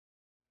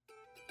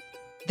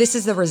This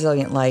is The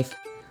Resilient Life,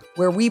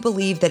 where we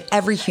believe that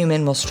every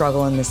human will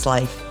struggle in this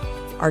life.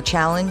 Our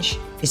challenge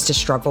is to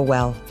struggle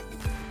well.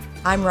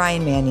 I'm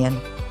Ryan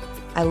Mannion.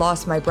 I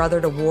lost my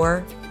brother to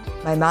war,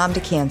 my mom to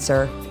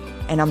cancer,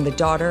 and I'm the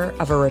daughter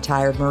of a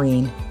retired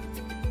Marine.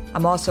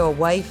 I'm also a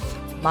wife,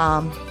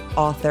 mom,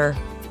 author,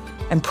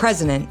 and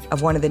president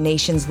of one of the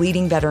nation's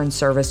leading veteran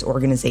service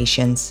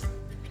organizations.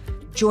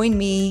 Join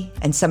me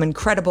and some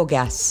incredible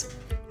guests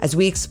as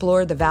we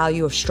explore the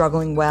value of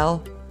struggling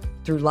well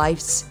through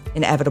life's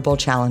inevitable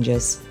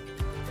challenges.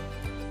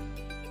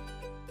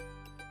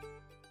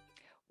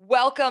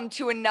 Welcome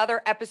to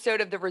another episode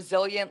of the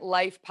Resilient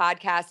Life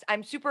podcast.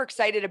 I'm super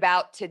excited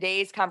about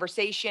today's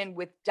conversation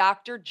with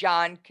Dr.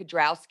 John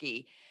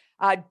Kedrowski.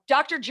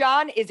 Dr.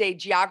 John is a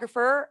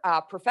geographer,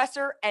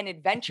 professor, and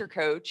adventure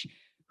coach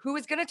who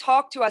is going to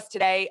talk to us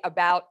today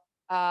about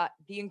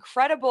the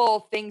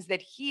incredible things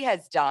that he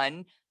has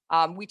done.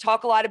 We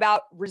talk a lot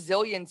about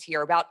resilience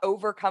here, about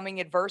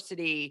overcoming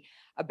adversity,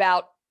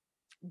 about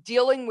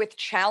dealing with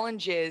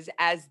challenges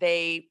as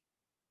they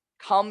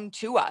come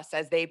to us,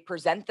 as they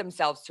present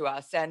themselves to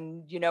us.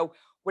 And,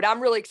 what I'm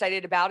really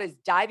excited about is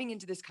diving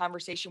into this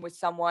conversation with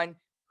someone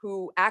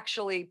who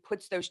actually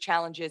puts those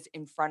challenges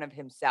in front of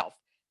himself.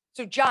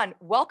 So, John,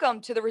 welcome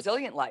to the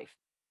Resilient Life.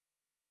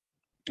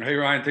 Hey,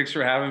 Ryan, thanks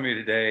for having me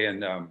today.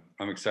 And I'm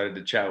excited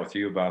to chat with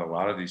you about a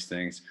lot of these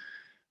things.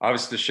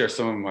 Obviously, to share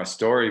some of my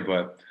story,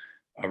 but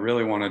I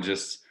really want to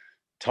just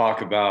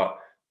talk about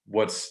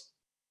what's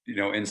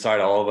inside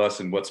all of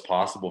us and what's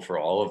possible for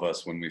all of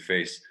us when we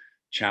face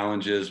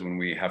challenges, when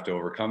we have to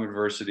overcome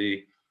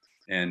adversity.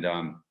 And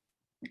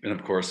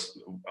of course,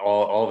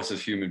 all of us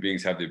as human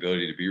beings have the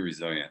ability to be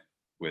resilient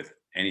with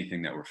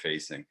anything that we're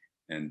facing.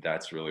 And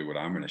that's really what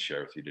I'm going to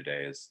share with you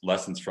today is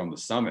lessons from the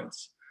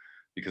summits,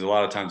 because a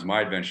lot of times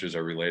my adventures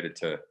are related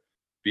to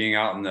being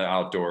out in the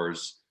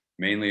outdoors,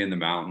 mainly in the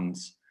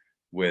mountains,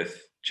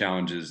 with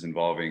challenges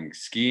involving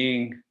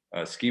skiing,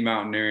 ski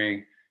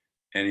mountaineering,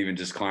 and even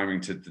just climbing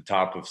to the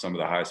top of some of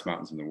the highest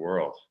mountains in the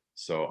world.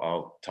 So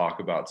I'll talk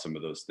about some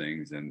of those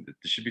things, and it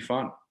should be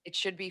fun. It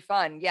should be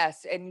fun,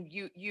 yes. And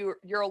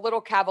you're a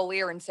little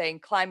cavalier in saying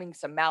climbing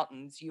some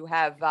mountains. You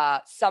have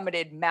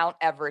summited Mount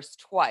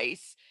Everest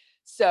twice.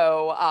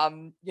 So,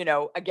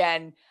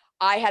 again,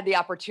 I had the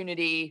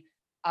opportunity.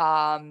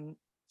 I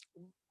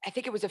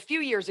think it was a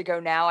few years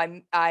ago now.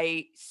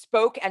 I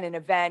spoke at an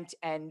event,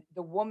 and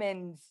the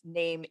woman's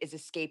name is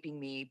escaping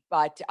me,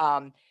 but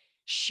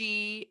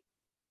she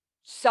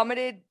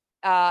summited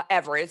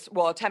Everest,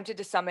 attempted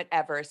to summit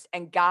Everest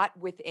and got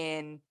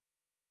within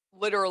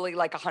literally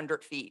like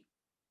 100 feet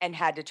and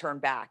had to turn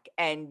back.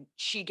 And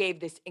she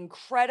gave this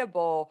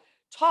incredible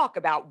talk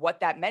about what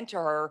that meant to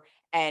her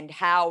and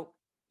how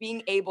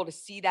being able to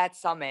see that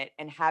summit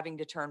and having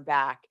to turn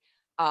back,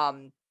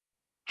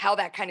 how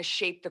that kind of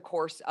shaped the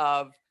course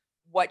of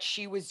what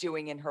she was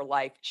doing in her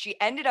life. She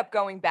ended up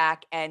going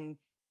back and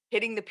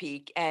hitting the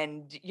peak,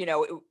 and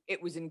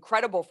it was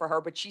incredible for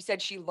her, but she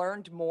said she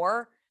learned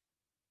more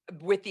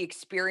with the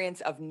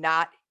experience of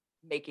not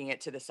making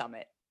it to the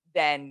summit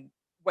than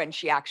when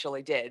she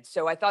actually did.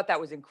 So I thought that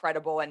was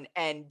incredible.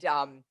 And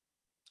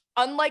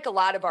unlike a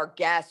lot of our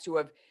guests who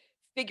have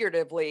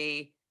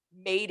figuratively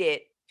made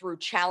it through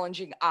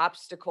challenging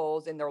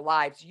obstacles in their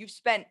lives, you've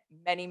spent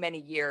many,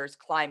 many years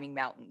climbing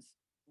mountains,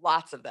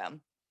 lots of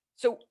them.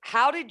 So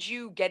how did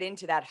you get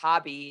into that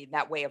hobby,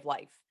 that way of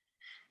life?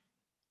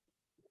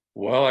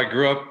 Well, I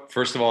grew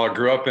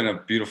up in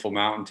a beautiful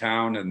mountain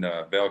town in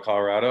Vail,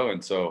 Colorado.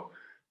 And so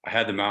I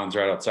had the mountains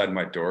right outside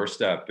my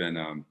doorstep.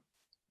 And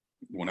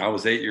when I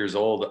was 8 years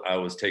old, I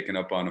was taken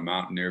up on a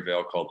mountain near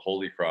Vail called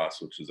Holy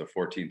Cross, which was a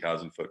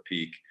 14,000 foot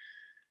peak.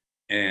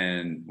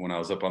 And when I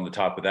was up on the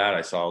top of that,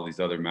 I saw all these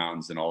other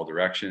mountains in all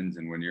directions.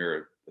 And when you're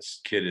a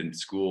kid in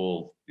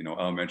school,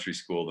 elementary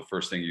school, the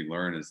first thing you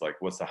learn is like,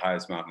 what's the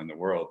highest mountain in the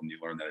world? And you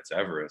learn that it's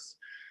Everest.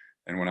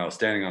 And when I was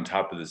standing on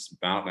top of this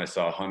mountain, I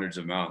saw hundreds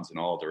of mountains in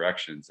all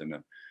directions. And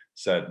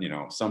said,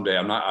 someday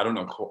I don't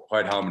know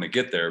quite how I'm going to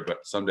get there,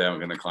 but someday I'm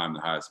going to climb the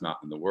highest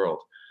mountain in the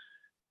world.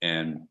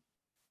 And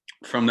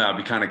from that,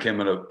 I kind of became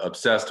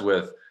obsessed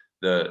with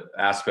the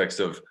aspects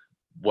of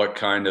what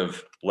kind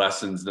of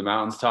lessons the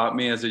mountains taught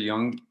me as a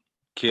young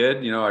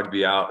kid. I'd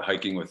be out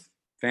hiking with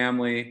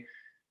family,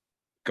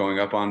 going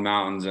up on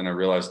mountains. And I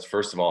realized,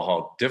 first of all,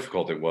 how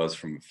difficult it was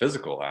from a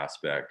physical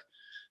aspect.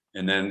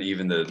 And then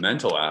even the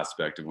mental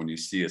aspect of when you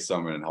see a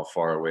summit and how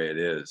far away it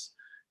is.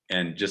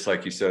 And just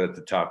like you said at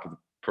the top of the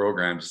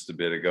program just a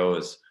bit ago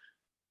is,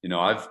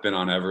 I've been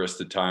on Everest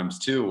at times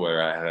too,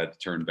 where I had to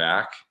turn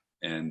back,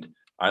 and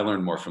I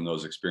learned more from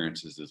those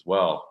experiences as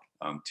well.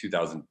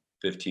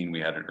 2015,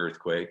 we had an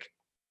earthquake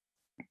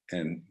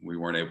and we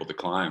weren't able to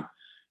climb.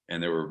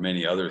 And there were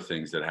many other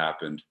things that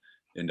happened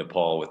in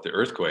Nepal with the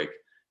earthquake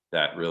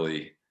that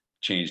really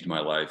changed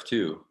my life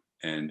too.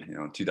 And,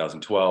 in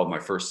 2012, my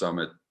first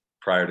summit,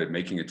 prior to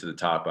making it to the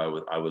top,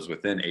 I was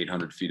within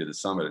 800 feet of the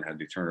summit and had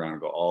to turn around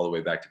and go all the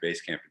way back to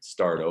base camp and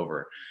start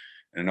over.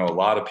 And I know a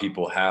lot of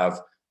people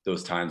have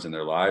those times in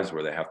their lives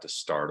where they have to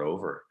start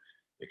over.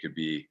 It could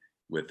be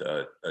with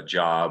a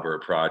job or a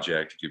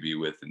project. It could be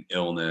with an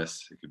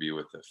illness. It could be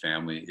with the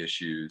family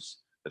issues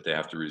that they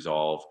have to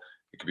resolve.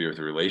 It could be with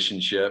a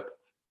relationship.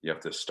 You have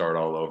to start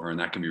all over, and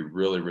that can be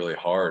really, really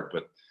hard.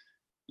 But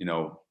you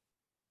know,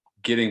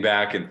 getting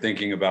back and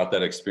thinking about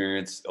that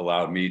experience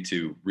allowed me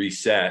to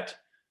reset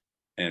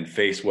and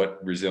face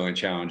what resilient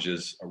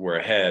challenges were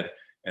ahead,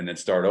 and then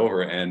start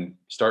over and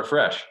start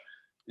fresh.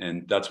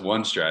 And that's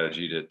one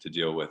strategy to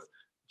deal with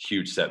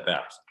huge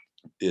setbacks,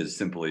 is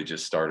simply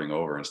just starting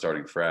over and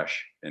starting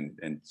fresh,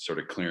 and sort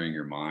of clearing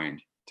your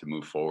mind to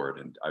move forward.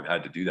 And I've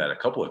had to do that a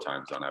couple of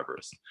times on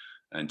Everest.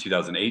 In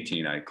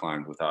 2018, I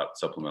climbed without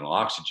supplemental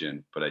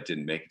oxygen, but I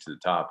didn't make it to the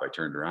top. I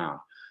turned around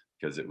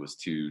because it was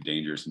too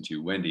dangerous and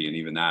too windy. And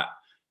even that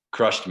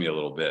crushed me a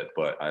little bit,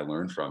 but I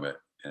learned from it,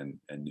 and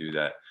knew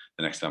that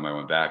the next time I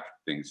went back,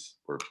 things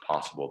were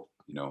possible,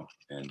 you know.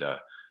 And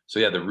so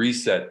yeah, the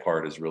reset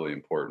part is really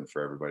important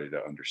for everybody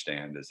to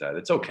understand, is that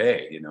it's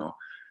okay, you know.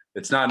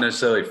 It's not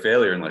necessarily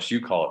failure unless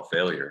you call it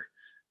failure.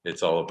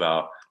 It's all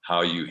about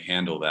how you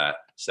handle that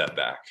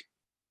setback.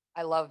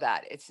 I love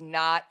that. It's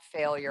not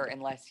failure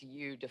unless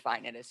you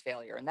define it as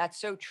failure. And that's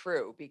so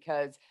true,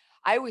 because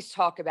I always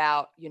talk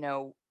about,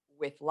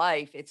 with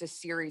life, it's a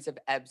series of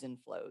ebbs and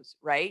flows,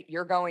 right?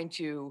 You're going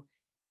to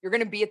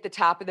be at the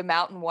top of the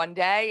mountain one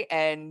day,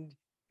 and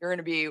you're going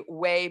to be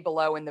way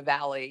below in the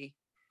valley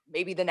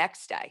maybe the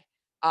next day.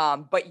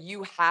 But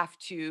you have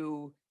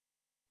to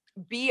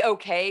be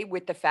okay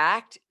with the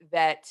fact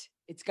that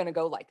it's going to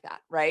go like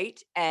that,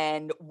 right?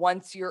 And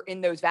once you're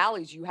in those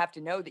valleys, you have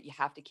to know that you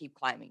have to keep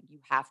climbing. You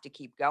have to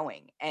keep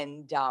going.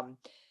 And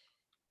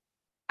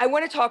I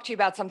want to talk to you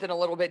about something a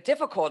little bit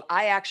difficult.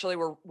 I actually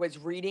was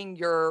reading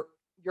your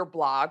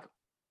blog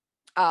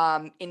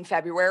in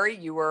February.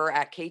 You were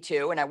at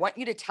K2, and I want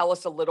you to tell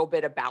us a little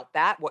bit about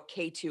that, what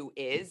K2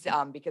 is,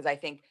 because I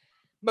think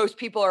most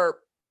people are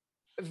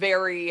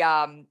very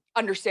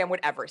understand what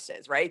Everest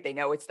is, right? They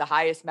know it's the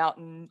highest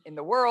mountain in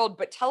the world,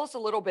 but tell us a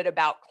little bit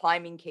about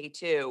climbing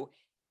K2.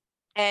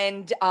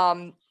 And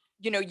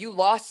you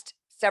lost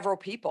several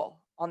people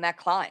on that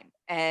climb.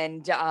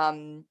 And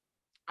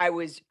I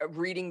was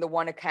reading the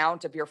one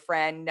account of your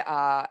friend,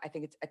 I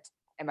think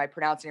am I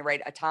pronouncing it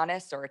right?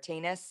 Atanas or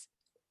Atanas?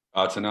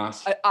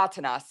 Atanas.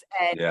 Atanas.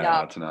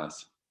 Yeah,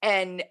 Atanas.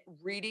 And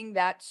reading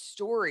that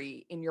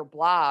story in your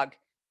blog,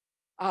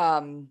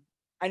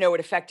 I know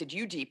it affected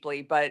you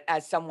deeply, but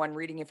as someone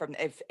reading it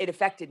if it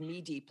affected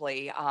me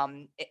deeply,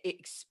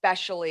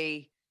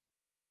 especially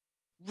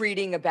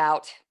reading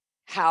about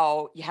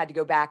how you had to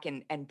go back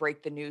and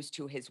break the news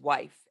to his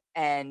wife,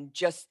 and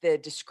just the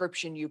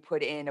description you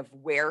put in of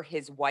where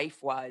his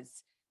wife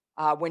was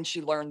when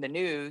she learned the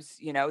news,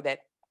 that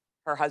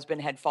her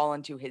husband had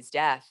fallen to his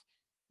death.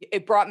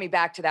 It brought me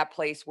back to that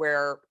place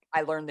where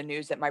I learned the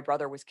news that my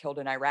brother was killed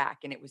in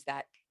Iraq, and it was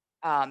that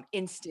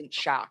instant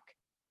shock.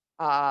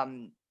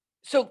 Um,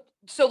 so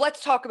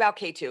let's talk about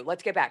K2.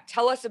 Let's get back.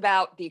 Tell us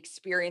about the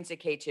experience at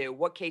K2,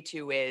 what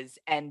K2 is,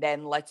 and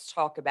then let's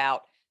talk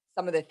about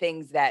some of the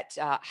things that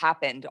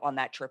happened on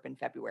that trip in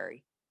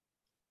February.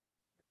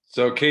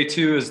 So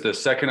K2 is the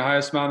second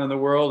highest mountain in the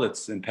world.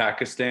 It's in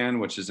Pakistan,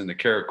 which is in the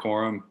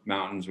Karakoram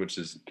Mountains, which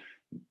is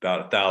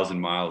about 1,000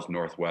 miles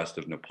northwest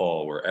of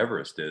Nepal, where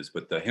Everest is.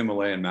 But the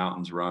Himalayan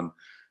mountains run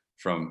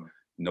from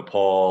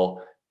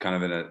Nepal, kind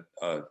of in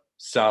a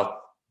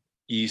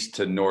southeast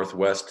to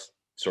northwest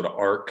sort of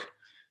arc.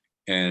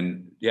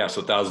 And yeah,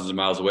 so thousands of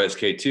miles away is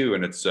K2,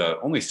 and it's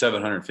only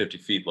 750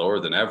 feet lower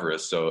than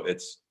Everest. So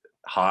it's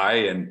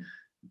high, and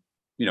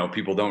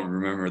people don't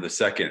remember the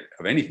second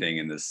of anything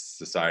in this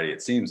society,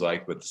 it seems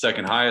like. But the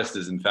second highest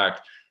is in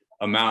fact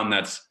a mountain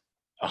that's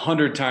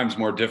 100 times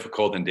more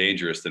difficult and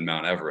dangerous than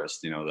Mount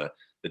Everest.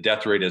 The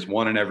death rate is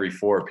 1 in every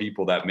 4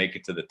 people that make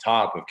it to the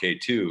top of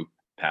K2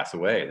 pass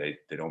away.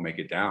 They don't make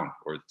it down,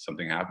 or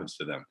something happens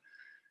to them.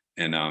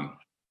 And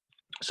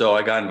so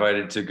I got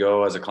invited to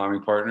go as a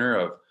climbing partner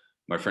of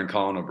my friend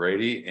Colin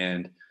O'Brady,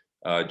 and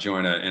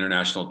join an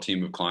international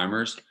team of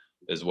climbers,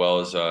 as well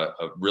as a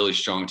really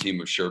strong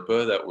team of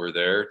Sherpa that were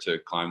there to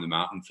climb the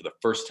mountain for the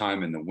first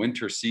time in the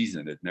winter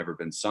season. It had never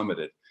been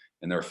summited.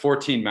 And there are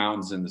 14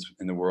 mountains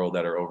in the world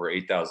that are over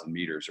 8,000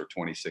 meters, or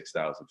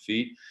 26,000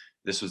 feet.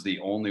 This was the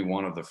only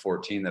one of the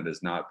 14 that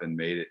has not been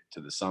made it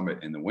to the summit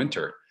in the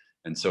winter.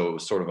 And so it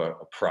was sort of a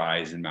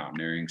prize in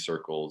mountaineering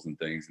circles and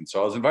things. And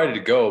so I was invited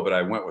to go, but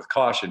I went with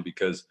caution,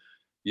 because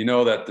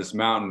that this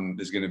mountain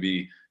is going to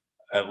be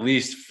at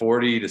least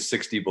 40 to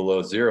 60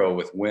 below zero,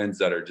 with winds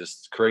that are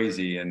just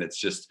crazy. And it's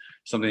just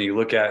something you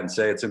look at and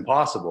say it's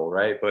impossible,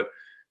 right? But,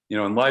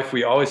 in life,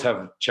 we always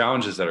have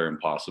challenges that are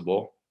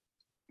impossible.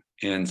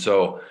 And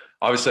so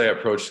obviously I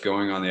approached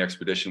going on the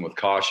expedition with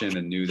caution,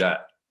 and knew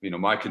that,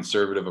 my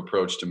conservative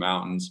approach to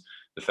mountains,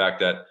 the fact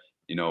that,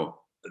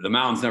 the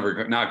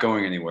mountain's not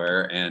going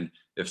anywhere. And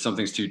if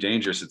something's too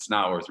dangerous, it's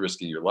not worth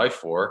risking your life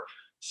for.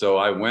 So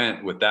I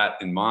went with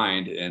that in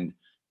mind. And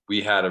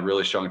we had a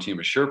really strong team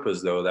of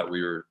Sherpas, though, that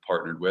we were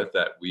partnered with,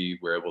 that we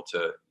were able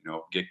to,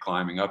 get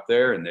climbing up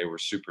there, and they were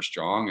super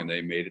strong, and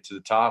they made it to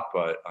the top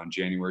on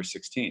January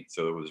 16th.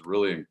 So it was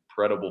really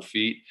incredible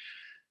feat.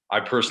 I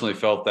personally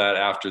felt that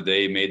after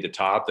they made the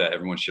top, that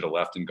everyone should have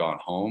left and gone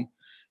home.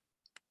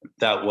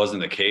 That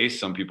wasn't the case.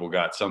 Some people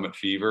got summit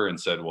fever and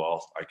said,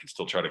 well, I can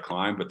still try to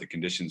climb, but the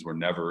conditions were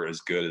never as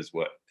good as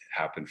what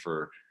happened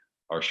for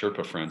our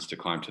Sherpa friends to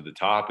climb to the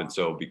top. And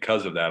so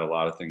because of that, a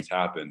lot of things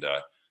happened.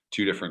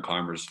 Two different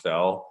climbers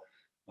fell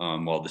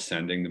while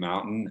descending the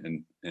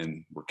mountain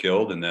and were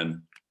killed. And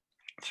then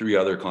three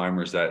other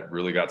climbers that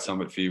really got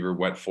summit fever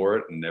went for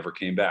it and never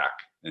came back.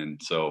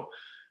 And so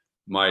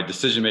my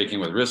decision making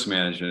with risk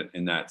management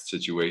in that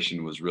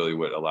situation was really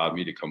what allowed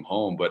me to come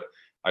home. But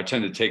I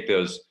tend to take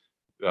those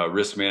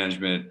risk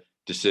management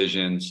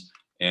decisions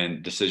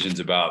and decisions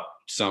about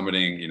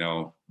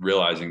summiting,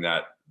 realizing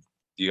that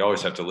you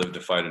always have to live to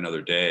fight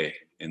another day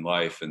in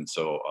life. And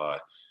so,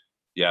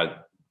 yeah,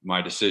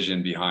 my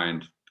decision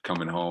behind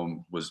coming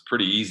home was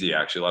pretty easy.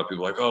 Actually, a lot of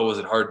people are like, oh, was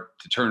it hard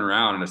to turn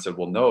around? And I said,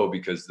 well, no,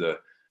 because the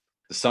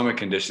summit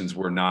conditions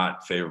were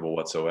not favorable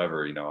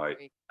whatsoever.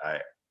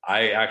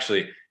 I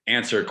actually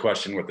answer a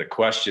question with a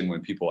question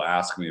when people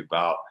ask me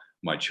about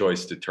my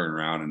choice to turn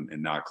around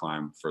and not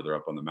climb further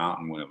up on the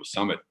mountain when it was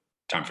time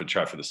to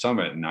try for the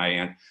summit. And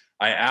I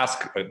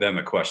ask them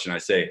a question. I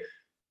say,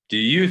 do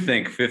you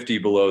think 50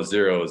 below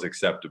zero is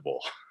acceptable?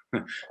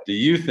 Do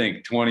you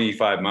think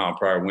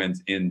 25-mile-per-hour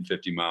winds in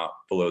 50 mile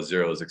below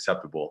zero is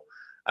acceptable?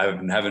 I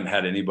haven't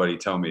had anybody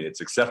tell me it's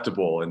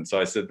acceptable. And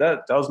so I said,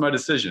 that was my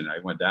decision. I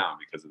went down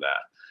because of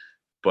that.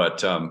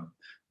 But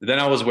then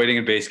I was waiting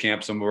in base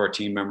camp. Some of our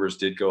team members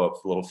did go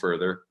up a little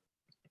further.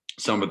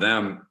 Some of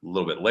them a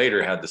little bit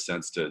later had the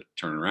sense to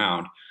turn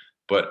around.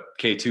 But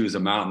K2 is a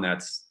mountain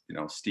that's,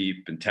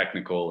 steep and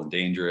technical and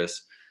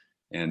dangerous.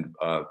 And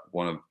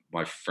one of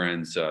my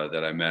friends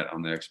that I met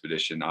on the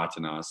expedition,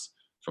 Atanas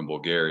from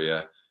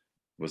Bulgaria,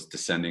 was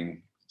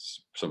descending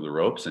some of the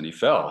ropes and he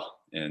fell.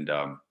 And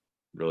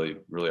really,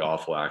 really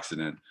awful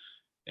accident.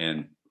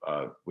 And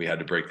we had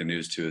to break the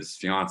news to his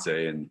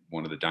fiance in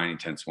one of the dining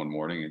tents one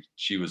morning. And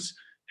she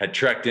had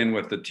trekked in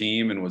with the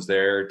team and was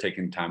there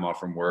taking time off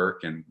from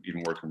work and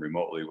even working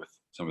remotely with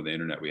some of the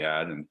internet we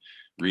had and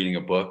reading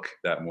a book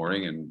that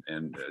morning.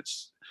 And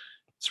it's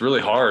really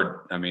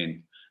hard. I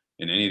mean,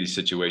 in any of these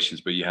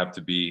situations, but you have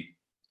to be,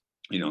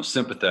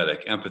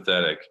 sympathetic,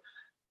 empathetic,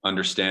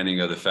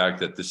 understanding of the fact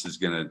that this is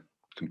going to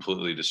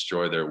completely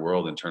destroy their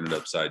world and turn it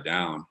upside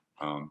down.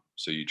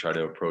 So you try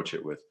to approach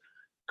it with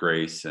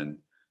grace and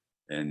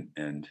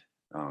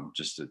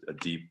just a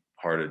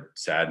deep-hearted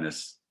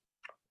sadness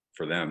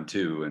for them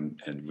too.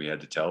 And we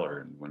had to tell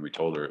her, and when we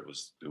told her, it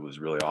was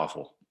really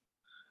awful,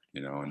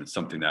 and it's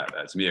something that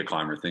as me, a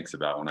climber, thinks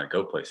about when I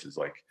go places.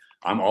 Like,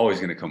 I'm always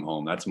going to come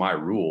home. That's my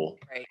rule,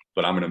 right.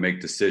 But I'm going to make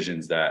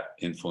decisions that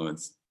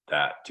influence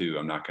that too.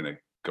 I'm not going to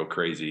go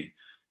crazy.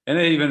 And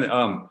even,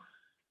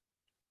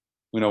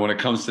 when it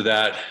comes to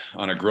that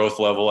on a growth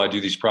level, I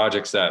do these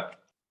projects that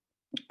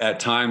at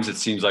times it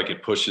seems like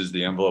it pushes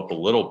the envelope a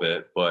little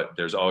bit, but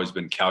there's always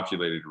been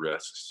calculated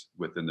risks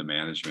within the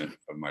management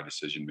of my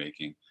decision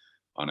making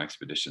on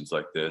expeditions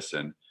like this.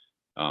 And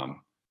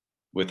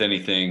with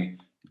anything,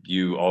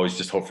 you always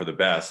just hope for the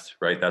best,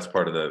 right? That's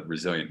part of the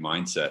resilient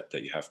mindset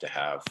that you have to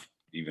have,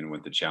 even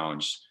with the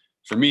challenge.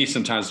 For me,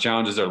 sometimes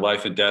challenges are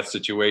life and death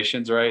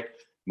situations, right?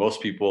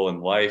 Most people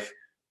in life,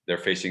 they're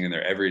facing in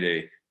their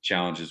everyday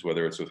challenges,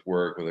 whether it's with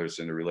work, whether it's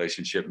in a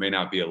relationship, may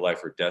not be a life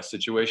or death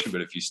situation,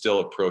 but if you still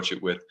approach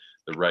it with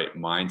the right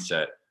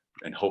mindset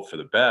and hope for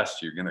the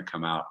best, you're going to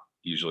come out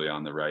usually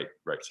on the right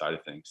side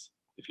of things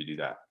if you do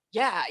that.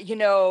 Yeah,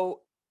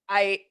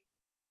 I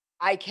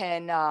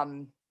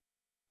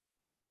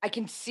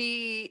can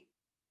see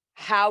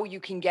how you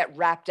can get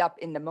wrapped up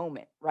in the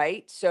moment,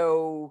 right?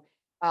 So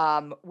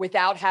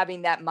without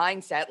having that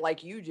mindset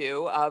like you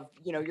do of,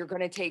 you're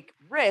going to take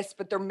risks,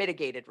 but they're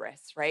mitigated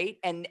risks, right?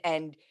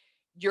 And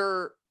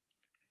you're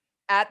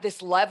at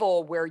this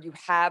level where you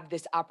have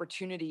this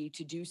opportunity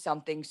to do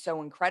something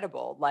so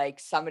incredible like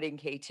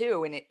summiting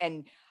K2.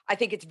 And I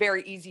think it's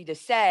very easy to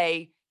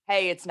say,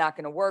 hey, it's not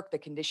going to work. The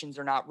conditions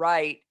are not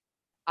right.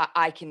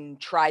 I can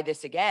try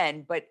this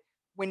again. But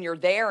when you're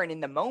there and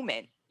in the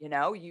moment,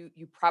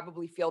 you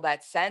probably feel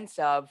that sense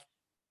of,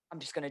 I'm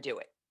just going to do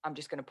it. I'm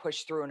just going to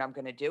push through and I'm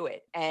going to do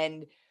it.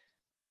 And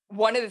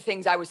one of the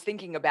things I was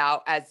thinking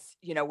about as,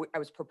 I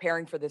was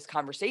preparing for this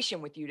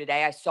conversation with you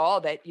today, I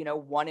saw that,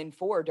 1 in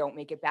 4 don't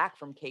make it back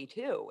from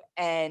K2.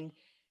 And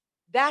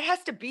that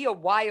has to be a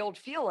wild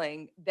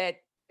feeling that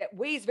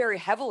weighs very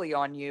heavily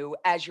on you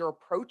as you're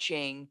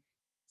approaching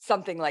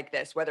something like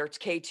this, whether it's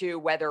K2,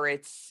 whether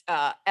it's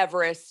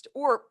Everest,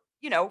 or,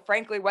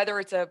 frankly, whether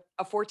it's a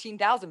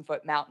 14,000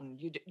 foot mountain.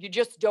 You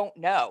just don't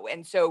know.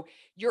 And so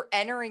you're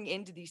entering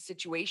into these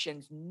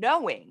situations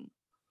knowing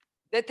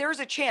that there's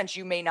a chance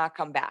you may not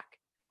come back,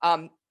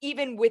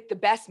 even with the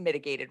best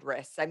mitigated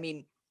risks. I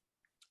mean,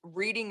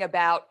 reading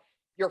about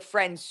your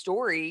friend's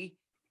story,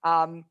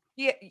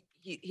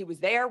 he was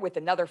there with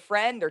another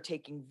friend. They're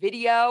taking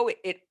video.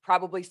 It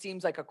probably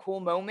seems like a cool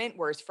moment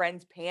where his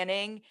friend's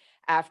panning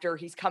after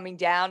he's coming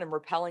down and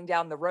rappelling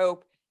down the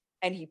rope,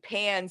 and he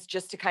pans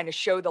just to kind of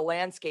show the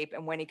landscape.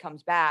 And when he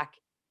comes back,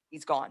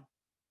 he's gone.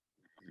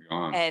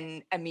 Gone.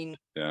 And I mean,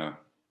 yeah.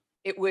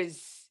 it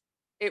was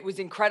it was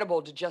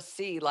incredible to just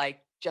see, like,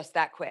 just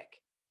that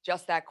quick,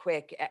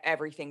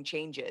 everything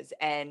changes.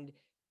 And,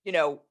 you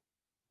know,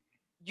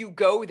 you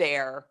go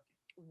there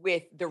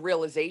with the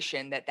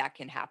realization that that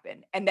can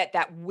happen and that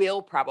that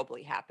will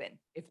probably happen.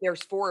 If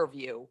there's four of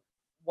you,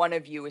 one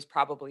of you is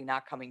probably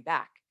not coming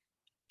back.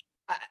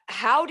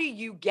 How do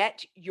you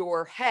get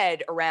your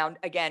head around,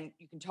 again,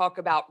 you can talk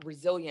about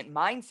resilient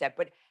mindset,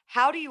 but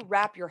how do you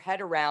wrap your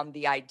head around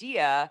the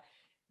idea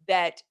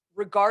that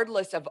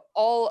regardless of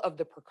all of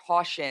the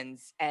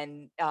precautions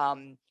and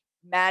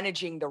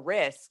managing the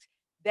risks,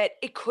 that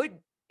it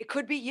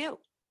could be you.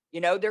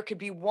 You know, there could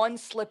be one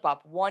slip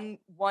up, one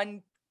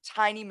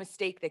tiny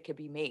mistake that could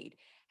be made.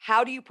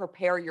 How do you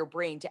prepare your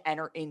brain to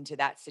enter into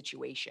that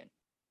situation?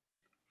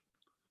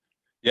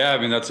 Yeah, I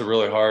mean that's a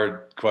really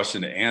hard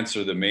question to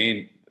answer. The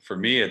main for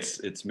me,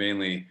 it's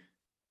mainly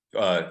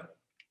uh,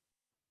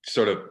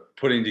 sort of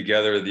putting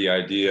together the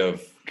idea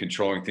of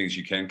controlling things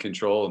you can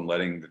control and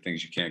letting the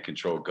things you can't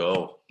control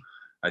go.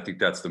 I think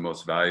that's the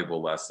most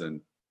valuable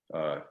lesson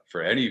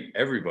for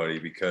everybody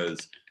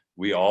because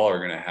we all are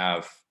going to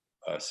have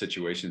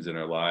situations in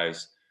our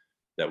lives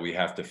that we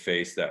have to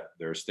face that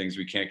there's things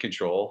we can't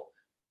control.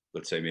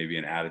 Let's say maybe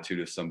an attitude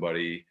of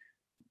somebody,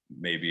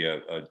 maybe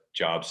a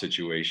job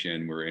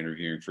situation. We're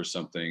interviewing for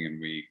something and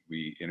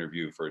we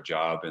interview for a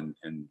job and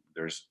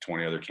there's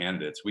 20 other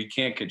candidates. We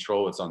can't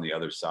control what's on the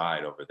other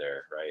side over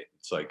there, right?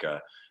 It's like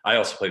I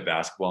also played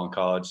basketball in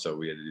college, so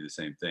we had to do the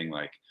same thing.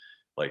 Like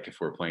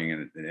if we're playing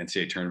in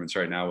NCAA tournaments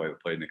right now, we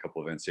played in a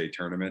couple of NCAA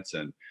tournaments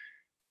and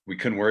we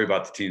couldn't worry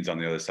about the teams on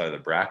the other side of the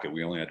bracket.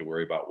 We only had to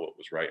worry about what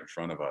was right in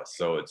front of us.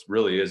 So it's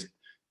really is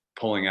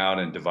pulling out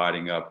and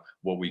dividing up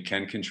what we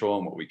can control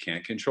and what we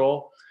can't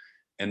control.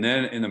 And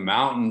then in the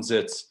mountains,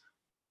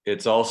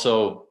 it's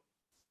also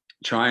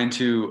trying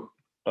to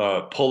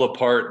pull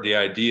apart the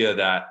idea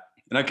that,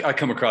 and I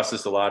come across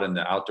this a lot in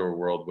the outdoor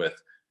world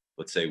with,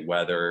 let's say,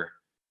 weather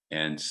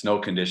and snow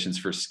conditions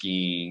for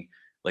skiing.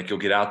 Like you'll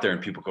get out there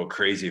and people go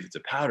crazy if it's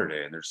a powder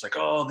day, and they're just like,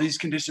 "Oh, these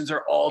conditions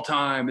are all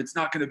time. It's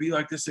not going to be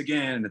like this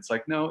again." And it's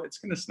like, no, it's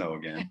going to snow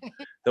again.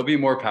 There'll be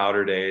more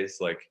powder days.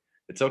 Like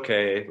it's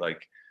okay.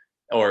 Like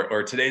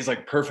or today's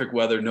like perfect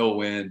weather, no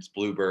winds,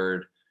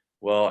 bluebird.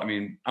 Well, I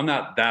mean, I'm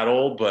not that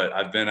old, but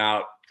I've been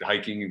out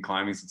hiking and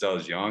climbing since I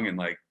was young, and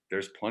like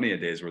there's plenty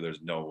of days where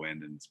there's no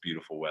wind and it's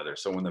beautiful weather.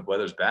 So when the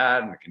weather's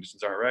bad and the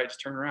conditions aren't right,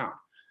 just turn around.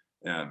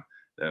 Um,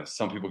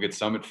 some people get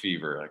summit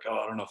fever, like, oh,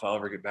 I don't know if I'll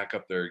ever get back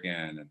up there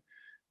again. And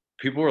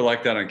people were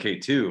like that on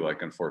K2,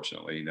 like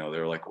unfortunately,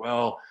 they're like,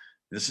 well,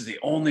 this is the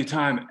only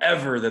time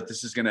ever that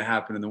this is going to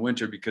happen in the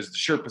winter because the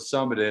Sherpa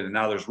summited and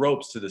now there's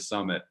ropes to the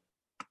summit.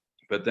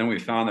 But then we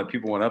found that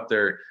people went up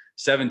there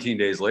 17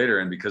 days later,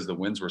 and because the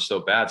winds were so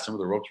bad, some of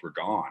the ropes were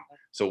gone.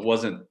 So it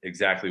wasn't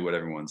exactly what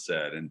everyone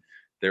said. And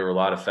there were a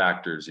lot of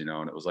factors, and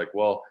it was like,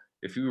 well,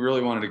 if you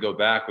really wanted to go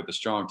back with a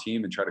strong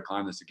team and try to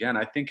climb this again,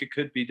 I think it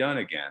could be done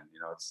again.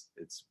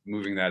 It's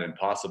moving that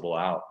impossible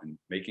out and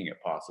making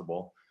it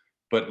possible.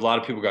 But a lot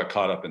of people got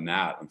caught up in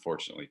that,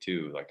 unfortunately,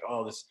 too. Like,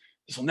 oh, this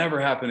will never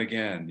happen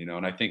again,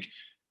 And I think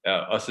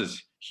us as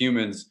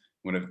humans,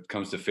 when it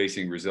comes to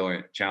facing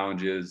resilient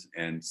challenges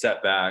and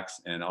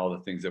setbacks and all the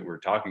things that we're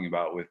talking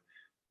about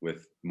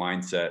with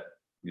mindset,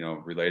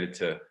 related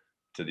to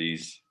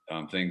these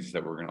things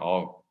that we're going to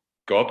all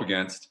go up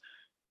against.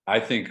 I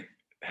think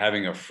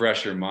having a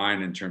fresher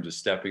mind in terms of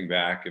stepping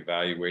back,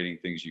 evaluating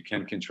things you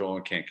can control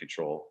and can't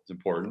control is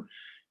important.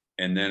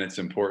 And then it's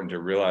important to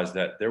realize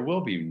that there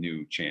will be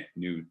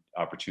new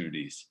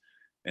opportunities,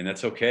 and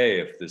that's okay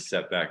if the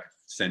setback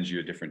sends you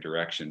a different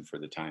direction for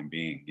the time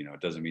being.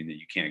 It doesn't mean that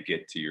you can't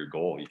get to your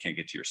goal, you can't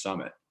get to your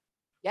summit.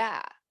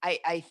 Yeah,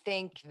 I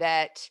think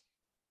that,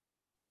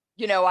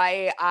 you know,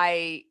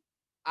 I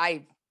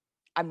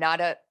I'm not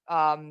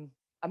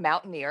a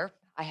mountaineer.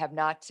 I've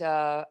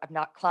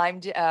not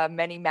climbed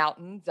many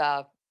mountains,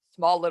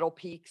 small little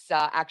peaks.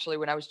 Actually,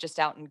 when I was just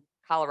out in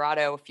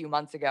Colorado a few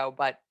months ago,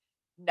 but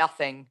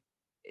nothing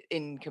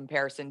in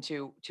comparison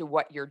to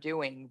what you're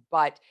doing.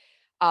 But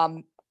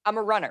I'm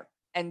a runner,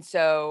 and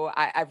so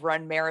I've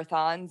run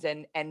marathons,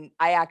 and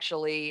I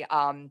actually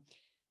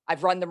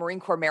I've run the Marine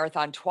Corps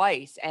Marathon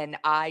twice, and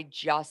I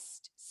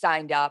just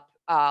signed up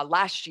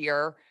last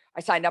year. I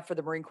signed up for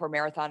the Marine Corps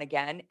Marathon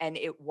again, and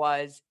it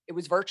was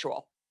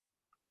virtual,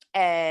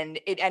 and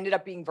it ended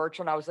up being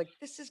virtual. And I was like,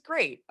 "This is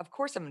great. Of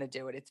course, I'm going to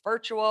do it. It's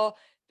virtual."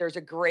 There's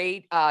a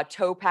great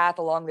tow path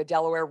along the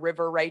Delaware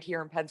River right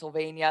here in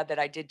Pennsylvania that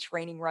I did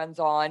training runs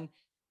on.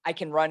 I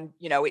can run,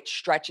 it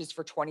stretches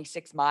for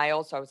 26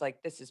 miles. So I was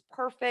like, "This is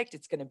perfect.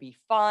 It's going to be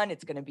fun.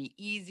 It's going to be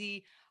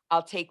easy.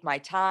 I'll take my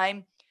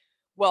time."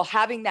 Well,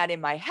 having that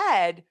in my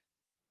head,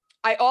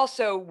 I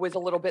also was a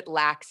little bit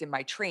lax in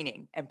my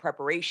training and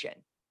preparation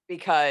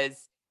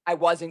because I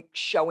wasn't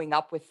showing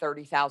up with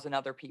 30,000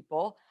 other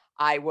people.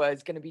 I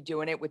was going to be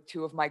doing it with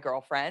two of my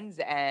girlfriends,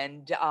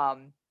 and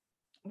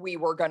we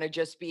were going to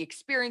just be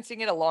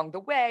experiencing it along the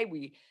way.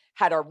 We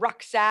had our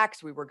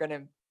rucksacks. We were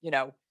going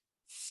to,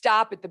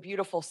 stop at the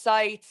beautiful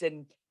sights,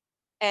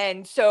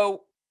 and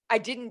so I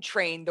didn't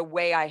train the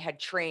way I had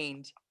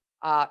trained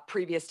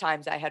previous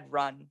times I had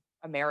run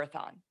a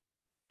marathon.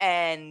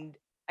 And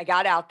I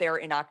got out there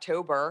in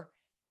October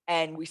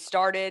and we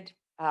started,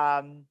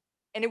 and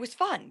it was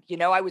fun.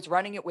 I was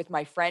running it with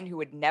my friend who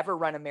had never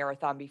run a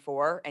marathon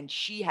before, and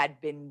she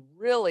had been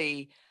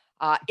really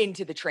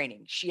into the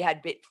training. She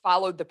had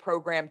followed the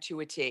program to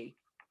a T.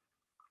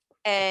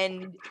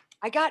 And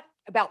I got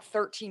about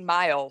 13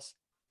 miles,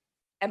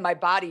 and my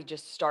body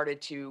just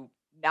started to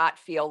not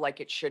feel like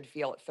it should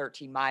feel at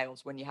 13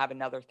 miles when you have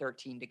another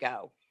 13 to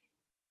go.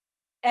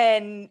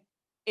 And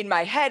in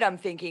my head, I'm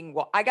thinking,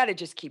 well, I got to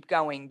just keep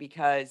going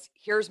because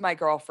here's my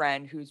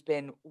girlfriend who's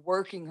been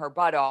working her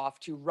butt off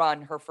to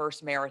run her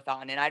first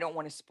marathon, and I don't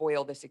want to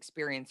spoil this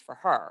experience for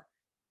her.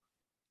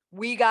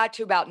 We got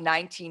to about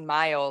 19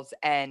 miles,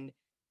 and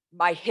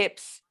my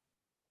hips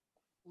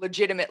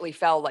legitimately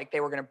felt like they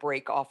were going to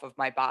break off of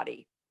my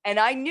body. And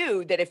I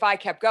knew that if I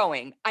kept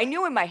going, I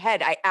knew in my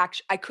head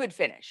I could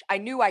finish. I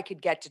knew I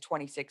could get to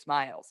 26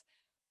 miles.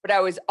 But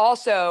I was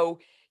also,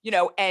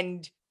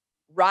 and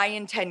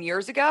Ryan 10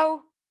 years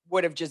ago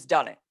would have just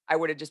done it. I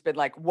would have just been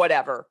like,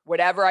 whatever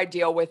I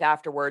deal with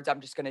afterwards,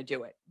 I'm just going to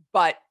do it.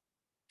 But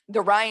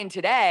the Ryan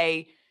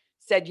today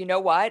said, you know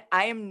what?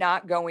 I am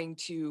not going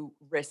to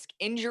risk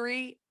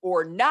injury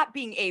or not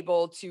being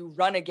able to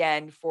run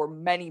again for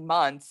many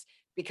months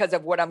because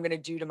of what I'm going to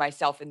do to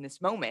myself in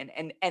this moment.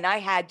 And I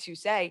had to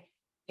say,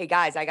 hey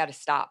guys, I got to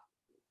stop.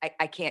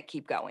 I can't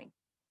keep going.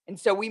 And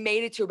so we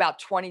made it to about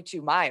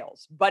 22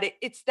 miles, but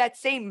it's that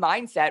same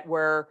mindset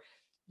where,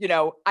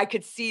 I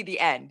could see the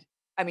end.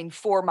 I mean,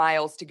 4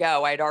 miles to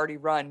go. I'd already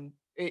run,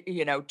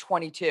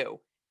 22.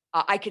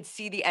 I could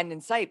see the end in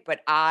sight,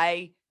 but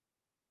I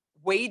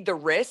weighed the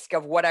risk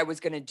of what I was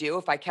going to do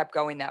if I kept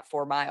going that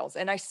 4 miles,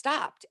 and I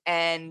stopped.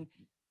 And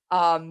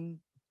um,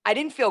 I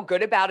didn't feel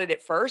good about it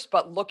at first,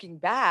 but looking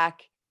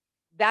back,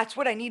 that's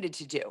what I needed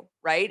to do,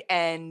 right?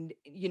 And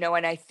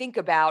and I think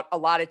about a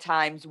lot of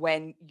times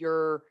when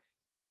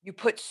you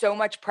put so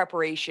much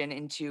preparation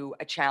into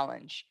a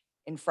challenge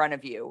in front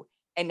of you,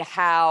 and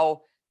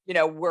how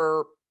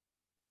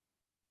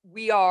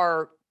we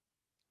are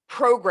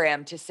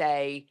programmed to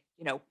say,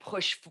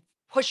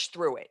 push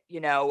through it,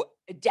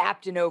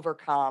 adapt and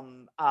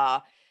overcome,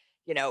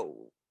 you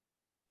know,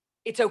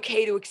 it's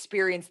okay to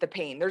experience the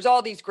pain. There's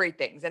all these great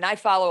things. And I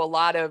follow a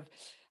lot of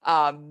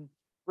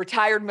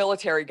retired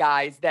military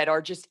guys that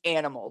are just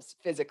animals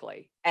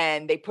physically.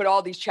 And they put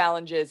all these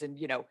challenges, and,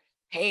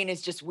 pain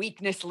is just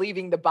weakness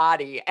leaving the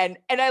body. And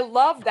I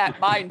love that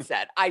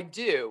mindset. I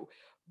do.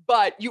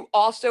 But you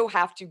also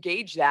have to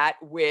gauge that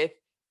with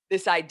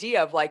this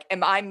idea of like,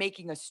 am I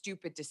making a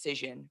stupid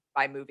decision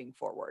by moving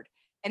forward?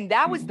 And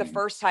that was the Mhm.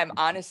 first time,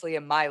 honestly,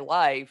 in my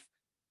life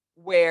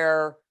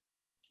where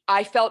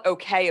I felt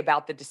okay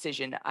about the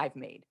decision I've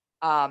made.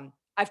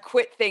 I've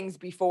quit things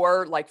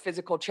before, like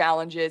physical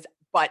challenges,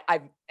 but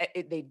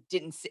it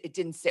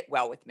didn't sit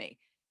well with me.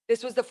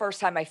 This was the first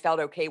time I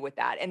felt okay with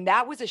that, and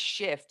that was a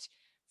shift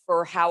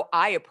for how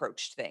I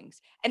approached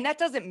things. And that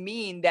doesn't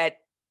mean that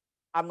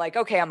I'm like,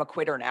 okay, I'm a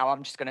quitter now.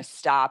 I'm just going to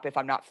stop if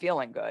I'm not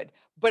feeling good.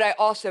 But I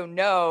also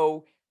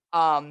know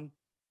um,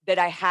 that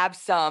I have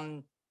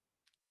some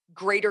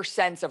greater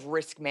sense of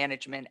risk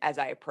management as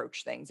I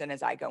approach things and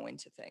as I go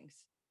into things.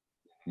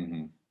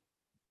 Mhm.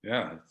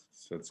 Yeah,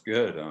 that's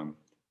good.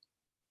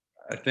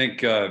 I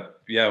think,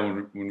 yeah,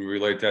 when we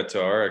relate that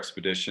to our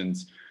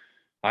expeditions,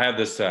 I have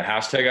this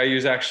hashtag I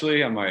use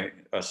actually on my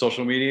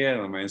social media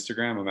and on my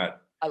Instagram. I'm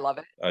at I love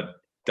it.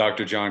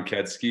 Dr. John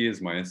Kedsky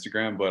is my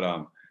Instagram, but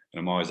and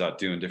I'm always out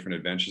doing different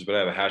adventures. But I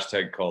have a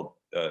hashtag called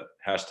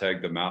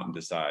hashtag the mountain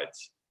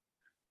decides.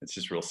 It's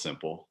just real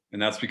simple,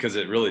 and that's because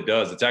it really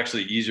does. It's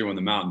actually easier when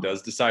the mountain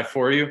does decide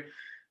for you.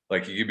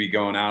 Like you could be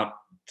going out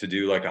to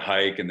do like a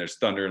hike, and there's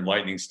thunder and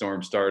lightning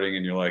storm starting,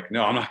 and you're like,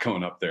 no, I'm not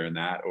going up there in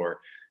that.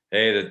 Or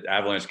hey, the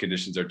avalanche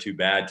conditions are too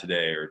bad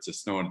today, or it's a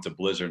snow and it's a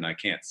blizzard and I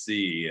can't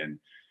see, and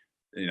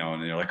and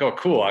you're like, oh,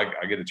 cool, I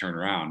get to turn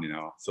around,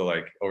 So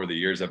like over the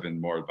years, I've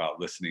been more about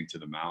listening to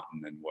the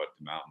mountain and what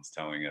the mountain's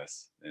telling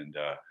us. And,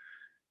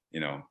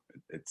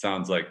 it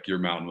sounds like your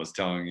mountain was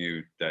telling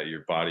you that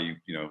your body,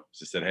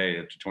 just said, hey,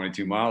 after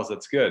 22 miles,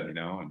 that's good,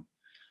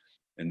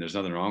 and there's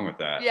nothing wrong with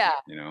Yeah.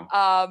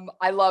 that.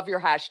 I love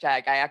your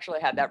hashtag. I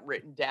actually had that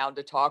written down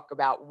to talk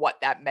about what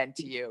that meant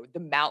to you. The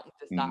mountain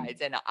Mm-hmm.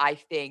 decides. And I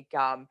think,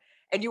 and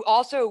you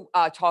also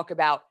talk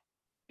about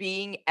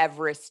being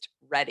Everest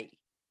ready.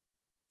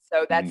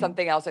 So that's Mm-hmm.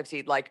 something else I've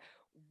seen. Like,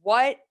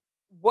 what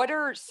what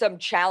are some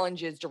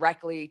challenges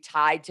directly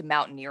tied to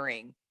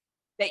mountaineering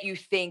that you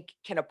think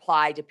can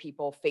apply to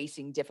people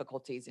facing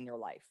difficulties in your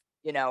life?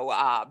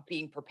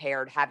 Being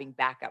prepared, having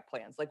backup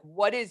plans. Like,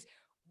 what is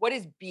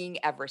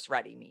being Everest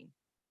ready mean?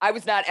 I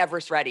was not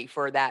Everest ready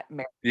for that.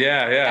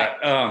 Yeah,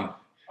 yeah.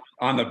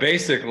 On the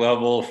basic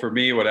level, for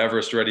me, what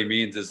Everest ready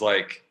means is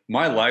like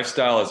my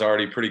lifestyle is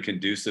already pretty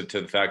conducive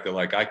to the fact that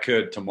like I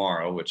could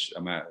tomorrow, which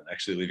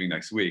actually leaving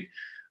next week,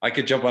 I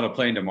could jump on a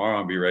plane tomorrow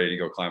and be ready to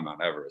go climb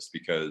Mount Everest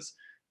because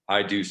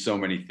I do so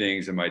many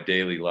things in my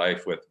daily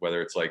life, with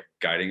whether it's like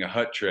guiding a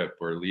hut trip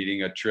or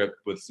leading a trip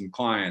with some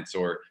clients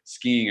or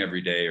skiing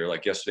every day, or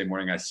like yesterday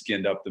morning I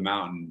skinned up the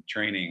mountain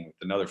training with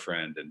another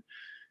friend.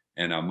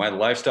 And my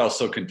lifestyle is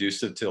so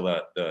conducive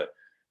to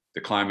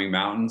the climbing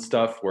mountain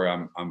stuff, where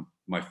I'm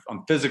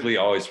physically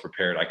always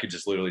prepared. I could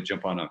just literally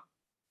jump on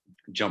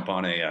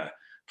a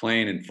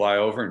plane and fly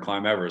over and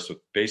climb Everest with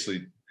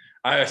basically,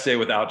 I say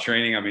without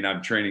training. I mean,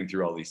 I'm training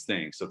through all these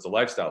things. So it's a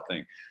lifestyle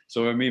thing.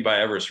 So what I mean by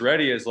Everest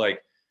ready is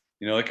like,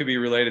 it could be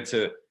related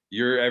to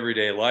your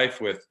everyday life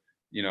with,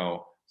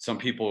 some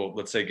people,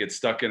 let's say, get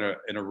stuck in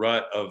a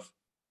rut of,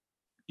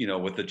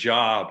 with a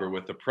job or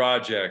with a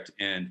project,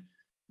 and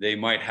they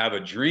might have a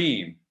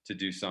dream to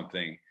do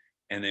something,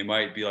 and they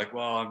might be like,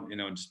 well,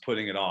 I'm just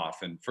putting it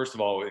off. And first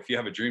of all, if you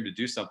have a dream to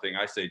do something,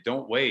 I say,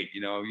 don't wait.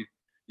 You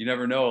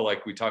never know.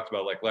 Like we talked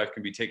about, like life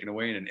can be taken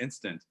away in an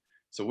instant.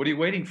 So what are you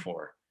waiting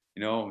for?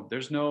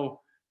 There's no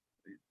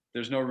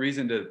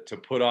reason to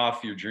put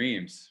off your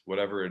dreams,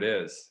 whatever it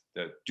is.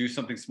 That do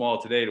something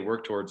small today to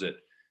work towards it.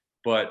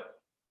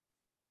 But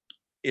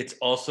it's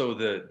also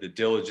the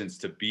diligence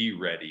to be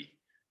ready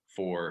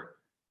for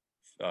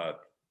uh,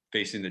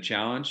 facing the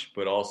challenge,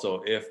 but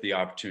also if the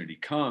opportunity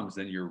comes,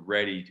 then you're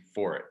ready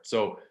for it.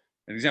 So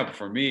an example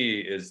for me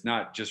is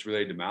not just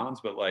related to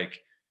mountains, but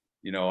like,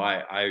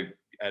 I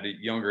at a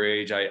younger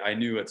age, I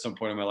knew at some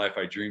point in my life,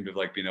 I dreamed of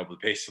like being able to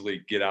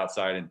basically get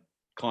outside and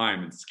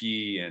climb and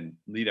ski and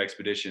lead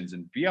expeditions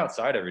and be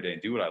outside every day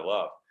and do what I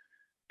love.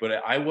 But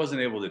I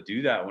wasn't able to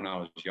do that when I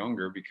was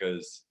younger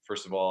because,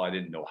 first of all, I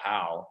didn't know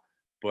how,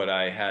 but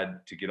I had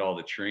to get all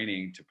the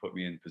training to put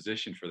me in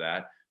position for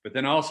that. But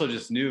then I also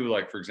just knew,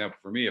 like, for example,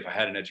 for me, if I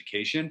had an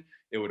education,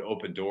 it would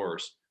open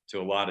doors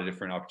to a lot of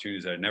different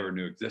opportunities that I never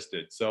knew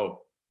existed.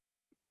 So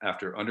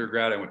after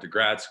undergrad, I went to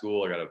grad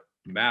school. I got a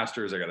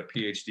master's, I got a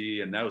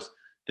PhD, and those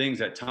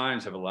things at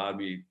times have allowed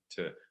me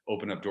to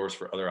open up doors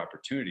for other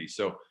opportunities.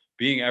 So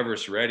being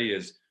Everest ready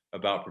is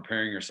about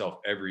preparing yourself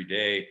every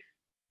day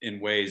in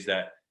ways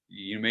that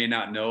you may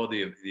not know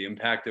the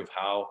impact of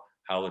how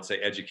let's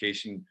say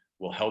education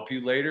will help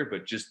you later,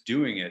 but just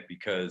doing it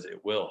because it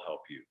will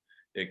help you.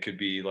 It could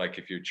be like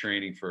if you're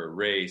training for a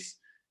race,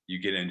 you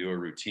get into a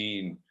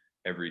routine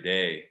every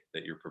day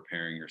that you're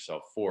preparing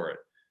yourself for it.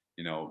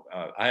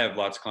 I have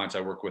lots of clients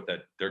I work with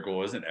that their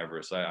goal isn't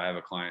Everest. I have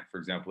a client, for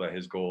example, that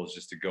his goal is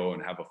just to go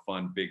and have a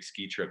fun big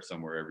ski trip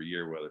somewhere every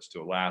year, whether it's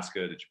to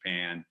Alaska, to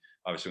Japan.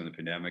 Obviously, when the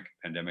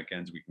pandemic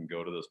ends, we can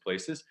go to those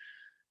places.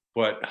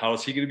 But how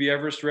is he going to be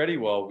Everest ready?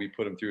 Well, we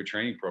put him through a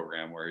training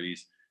program where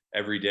he's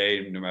every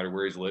day, no matter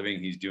where he's living,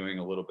 he's doing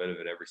a little bit of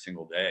it every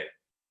single day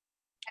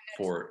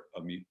for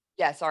a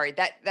Yeah, sorry.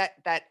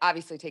 That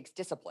obviously takes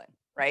discipline,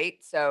 right?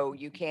 So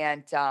you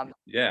can't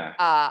yeah.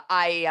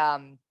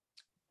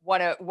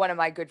 One of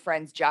my good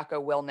friends,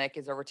 Jocko Wilnick,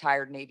 is a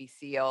retired Navy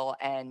SEAL,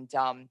 and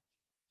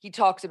he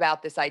talks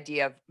about this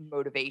idea of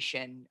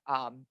motivation.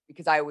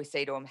 Because I always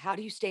say to him, "How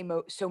do you stay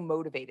so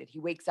motivated?" He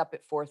wakes up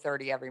at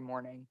 4:30 every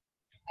morning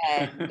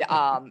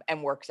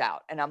and works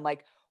out, and I'm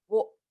like,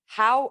 "Well,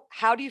 how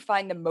do you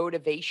find the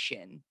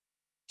motivation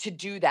to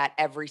do that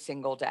every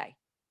single day?"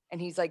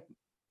 And he's like,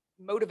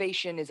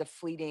 "Motivation is a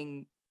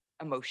fleeting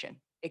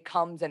emotion. It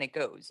comes and it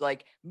goes.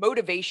 Like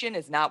motivation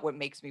is not what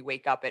makes me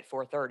wake up at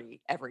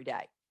 4:30 every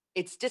day.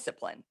 It's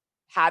discipline.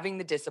 Having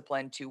the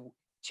discipline to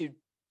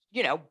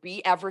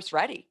be Everest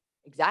ready."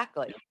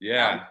 Exactly.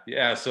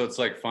 Yeah. So it's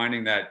like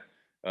finding that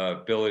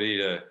ability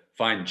to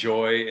find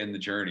joy in the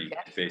journey,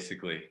 Yes.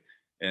 basically.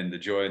 And the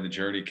joy in the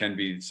journey can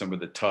be some of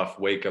the tough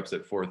wake ups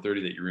at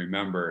 4:30 that you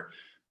remember.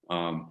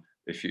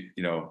 If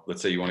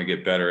let's say you want to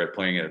get better at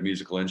playing a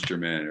musical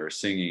instrument or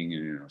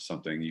singing,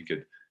 something, you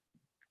could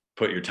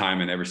put your time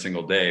in every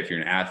single day. If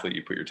you're an athlete,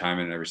 you put your time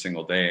in every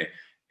single day,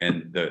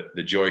 and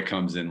the joy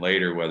comes in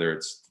later, whether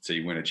it's, say,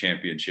 you win a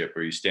championship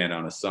or you stand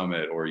on a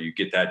summit or you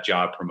get that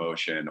job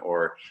promotion,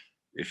 or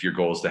if your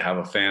goal is to have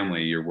a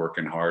family, you're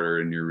working harder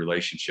in your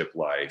relationship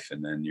life,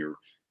 and then you're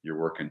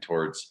working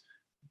towards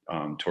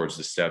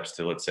the steps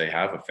to, let's say,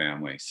 have a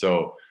family.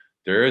 So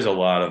there is a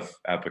lot of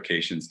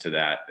applications to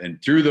that,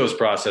 and through those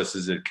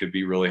processes it could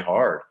be really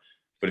hard,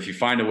 but if you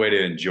find a way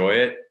to enjoy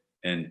it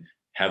and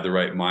have the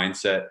right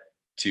mindset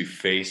to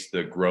face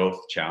the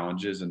growth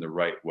challenges in the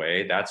right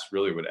way, that's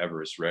really what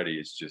Everest Ready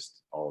is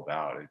just all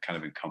about. It kind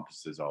of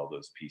encompasses all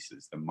those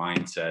pieces, the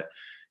mindset.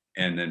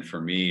 And then for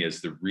me,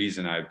 is the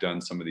reason I've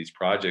done some of these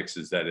projects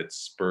is that it's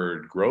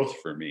spurred growth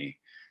for me.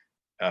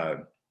 uh,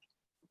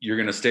 you're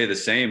going to stay the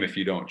same if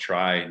you don't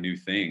try new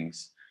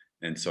things.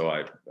 And so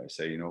I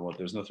say, you know what,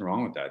 there's nothing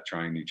wrong with that.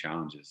 Trying new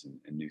challenges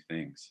and new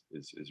things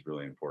is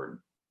really important.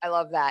 I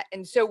love that.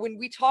 And so when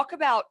we talk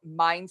about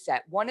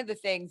mindset, one of the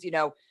things,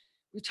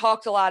 we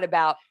talked a lot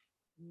about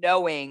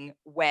knowing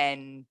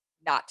when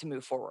not to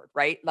move forward,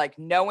 right? Like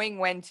knowing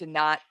when to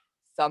not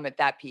summit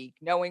that peak,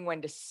 knowing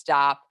when to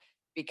stop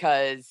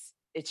because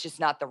it's just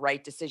not the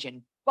right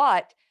decision.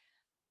 But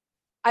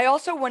I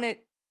also want to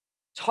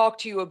talk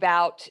to you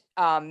about,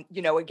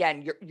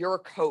 again, you're a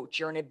coach,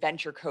 you're an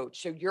adventure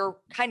coach. So you're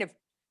kind of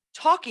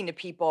talking to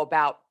people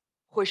about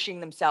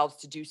pushing themselves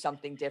to do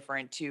something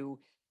different, to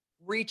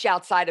reach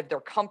outside of their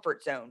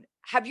comfort zone.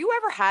 Have you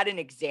ever had an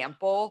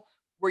example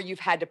where you've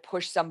had to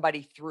push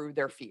somebody through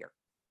their fear?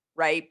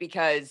 Right?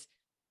 Because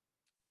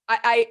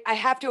I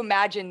have to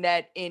imagine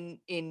that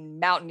in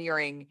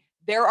mountaineering,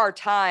 there are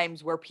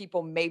times where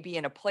people may be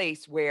in a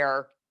place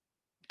where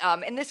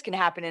and this can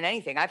happen in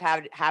anything. I've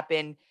had it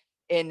happen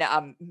in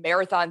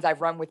marathons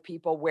I've run with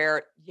people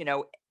where,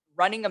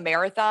 running a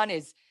marathon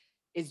is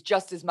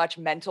just as much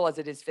mental as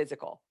it is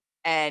physical.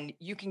 And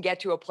you can get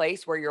to a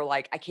place where you're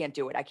like, I can't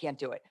do it. I can't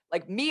do it.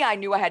 Like me, I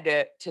knew I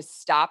had to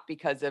stop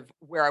because of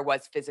where I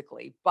was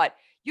physically. But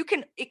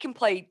it can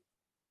play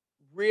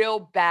real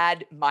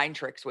bad mind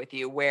tricks with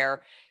you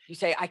where you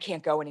say, I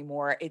can't go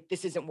anymore.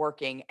 This isn't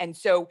working. And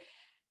so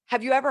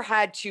have you ever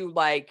had to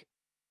like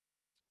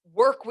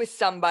work with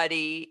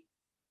somebody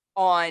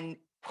on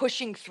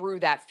pushing through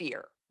that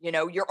fear?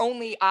 Your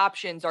only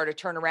options are to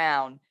turn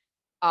around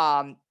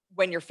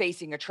when you're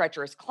facing a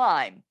treacherous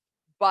climb.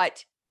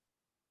 But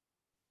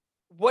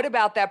what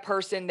about that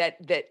person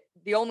that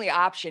the only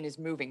option is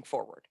moving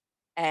forward?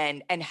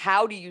 And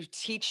how do you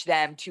teach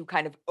them to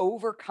kind of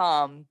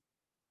overcome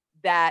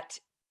that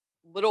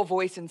little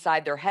voice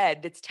inside their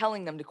head that's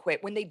telling them to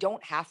quit when they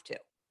don't have to?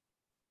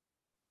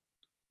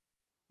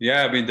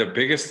 Yeah, I mean, the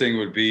biggest thing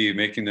would be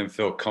making them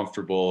feel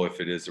comfortable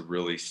if it is a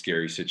really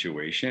scary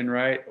situation,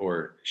 right?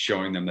 Or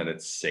showing them that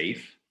it's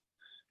safe.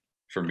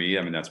 For me,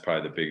 I mean, that's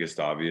probably the biggest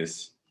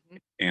obvious Mhm.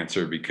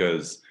 answer,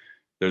 because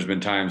there's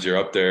been times you're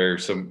up there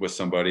with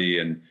somebody,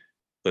 and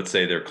let's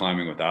say they're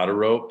climbing without a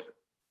rope,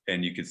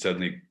 and you could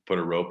suddenly put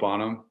a rope on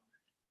them,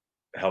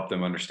 help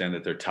them understand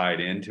that they're tied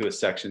into a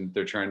section that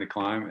they're trying to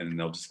climb, and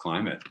they'll just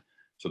climb it.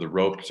 So the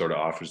rope sort of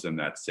offers them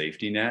that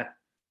safety net.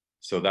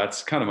 So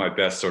that's kind of my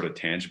best sort of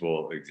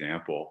tangible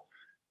example.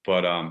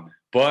 But a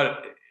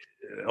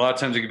lot of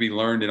times it can be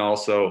learned, and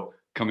also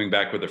coming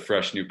back with a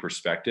fresh new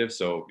perspective.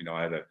 So,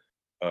 I had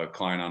a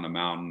client on a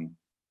mountain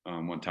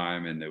one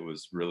time, and it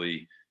was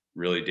really,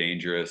 really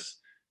dangerous.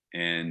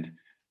 And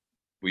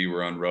we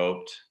were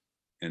unroped,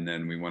 and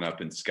then we went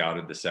up and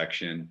scouted the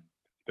section,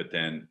 but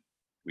then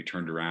we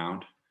turned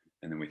around,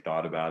 and then we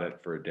thought about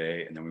it for a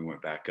day, and then we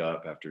went back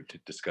up after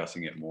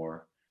discussing it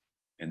more,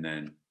 and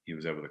then he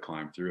was able to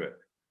climb through it.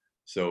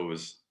 So it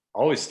was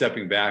always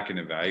stepping back and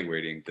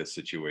evaluating the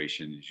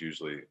situation is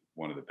usually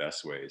one of the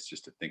best ways,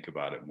 just to think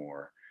about it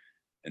more.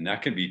 And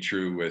that can be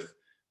true with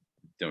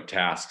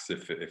tasks.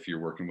 If you're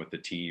working with a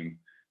team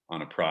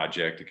on a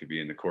project, it could be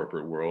in the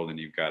corporate world, and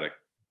you've got to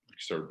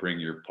sort of bring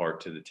your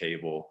part to the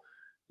table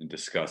and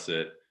discuss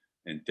it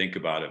and think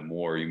about it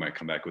more. You might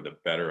come back with a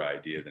better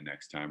idea the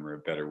next time, or a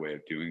better way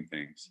of doing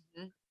things.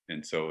 Mhm.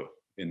 And so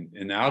in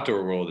the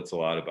outdoor world, it's a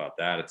lot about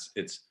that.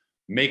 It's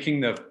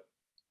making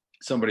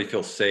somebody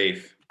feel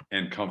safe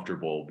and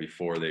comfortable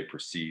before they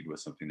proceed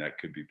with something that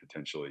could be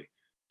potentially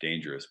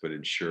dangerous, but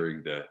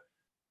ensuring that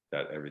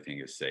everything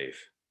is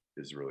safe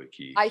is really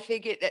key. I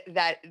think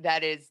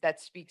that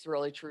speaks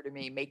really true to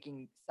me,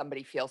 making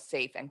somebody feel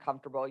safe and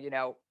comfortable.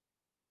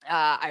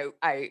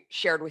 I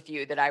shared with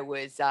you that I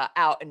was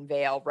out in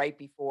Vale right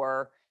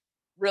before,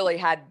 really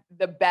had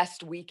the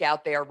best week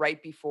out there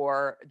right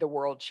before the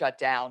world shut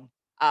down.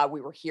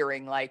 We were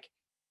hearing like,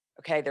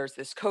 okay, there's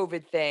this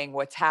COVID thing,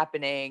 what's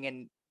happening?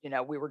 And,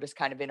 we were just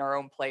kind of in our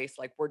own place.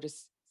 Like, we're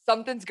just,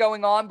 something's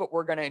going on, but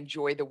we're going to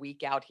enjoy the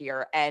week out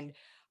here. And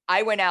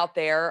I went out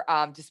there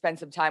to spend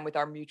some time with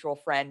our mutual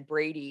friend,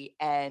 Brady.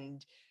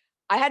 And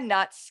I had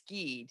not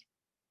skied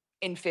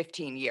in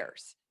 15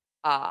 years.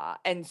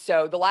 And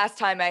so the last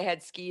time I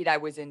had skied, I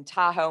was in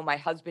Tahoe. My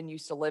husband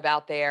used to live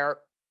out there,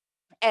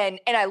 and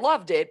I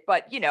loved it,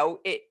 but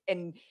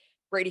and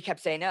Brady kept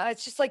saying, "No,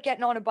 it's just like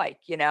getting on a bike,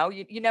 you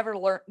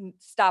never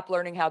stop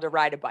learning how to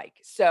ride a bike."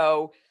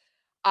 So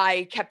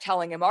I kept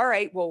telling him, "All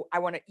right, well, I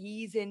want to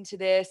ease into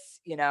this,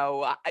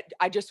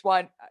 I just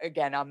want,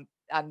 again, I'm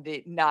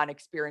the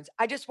non-experienced.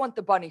 I just want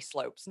the bunny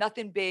slopes,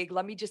 nothing big.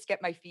 Let me just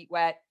get my feet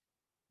wet."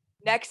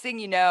 Next thing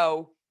you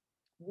know,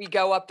 we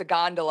go up the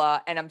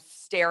gondola and I'm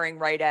staring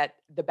right at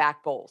the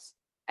back bowls.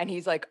 And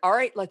he's like, "All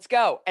right, let's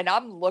go." And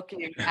I'm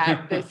looking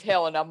at this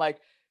hill and I'm like,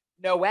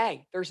 no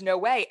way. There's no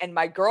way. And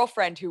my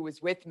girlfriend who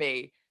was with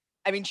me,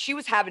 I mean, she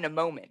was having a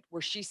moment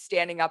where she's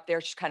standing up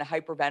there, she's kind of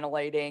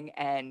hyperventilating,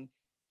 and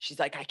she's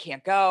like, "I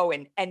can't go."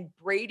 And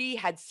Brady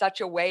had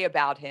such a way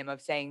about him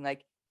of saying,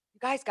 like, "You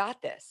guys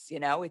got this,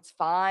 it's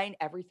fine.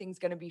 Everything's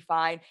gonna be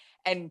fine."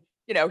 And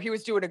he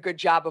was doing a good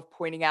job of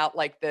pointing out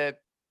like the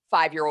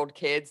 5-year-old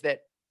kids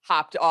that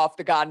hopped off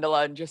the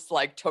gondola and just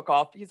like took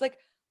off. He's like,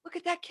 "Look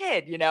at that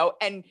kid,"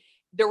 and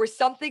there was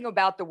something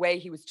about the way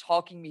he was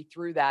talking me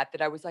through that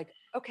I was like,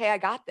 "Okay, I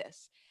got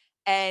this."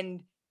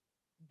 And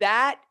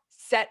that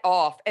set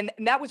off, and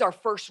that was our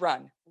first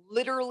run.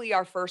 Literally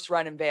our first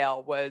run in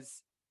Vale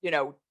was,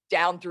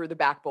 down through the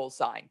back bowl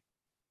sign.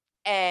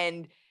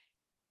 And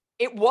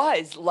it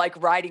was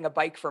like riding a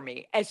bike for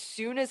me. As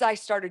soon as I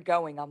started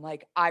going, I'm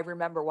like, I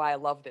remember why I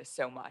love this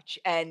so much.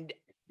 And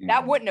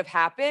that Mhm. wouldn't have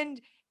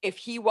happened if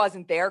he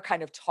wasn't there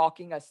kind of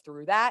talking us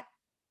through that.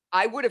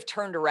 I would have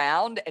turned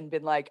around and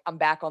been like, "I'm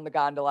back on the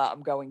gondola.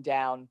 I'm going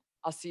down."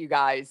 I'll see you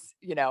guys,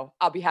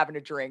 I'll be having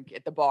a drink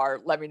at the bar.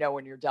 Let me know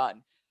when you're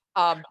done.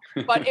 Um,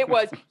 but it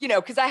was,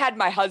 because I had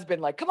my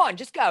husband like, come on,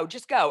 just go,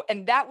 just go.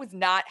 And that was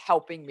not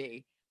helping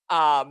me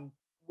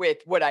with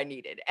what I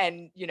needed.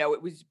 And,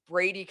 it was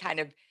Brady kind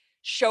of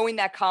showing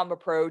that calm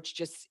approach,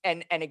 just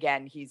and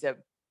again, he's a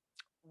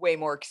way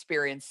more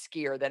experienced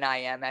skier than I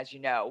am, as you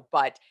know,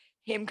 but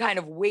him kind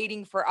of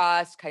waiting for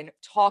us, kind of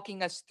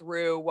talking us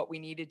through what we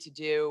needed to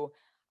do.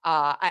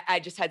 I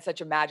just had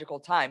such a magical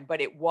time,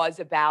 but it was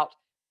about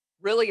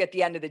really at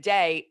the end of the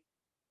day,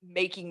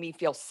 making me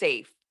feel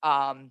safe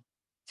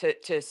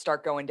to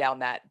start going down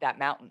that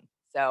mountain.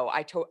 So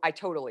I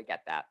totally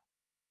get that.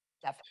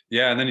 Definitely.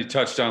 Yeah, and then you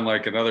touched on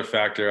like another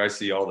factor I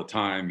see all the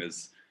time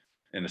is,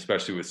 and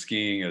especially with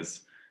skiing,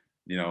 is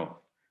you know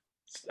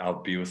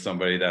I'll be with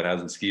somebody that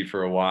hasn't skied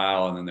for a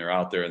while, and then they're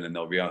out there, and then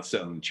they'll be out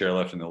sitting on the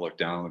chairlift, and they'll look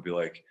down and they'll be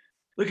like,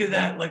 "Look at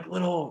that, like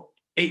little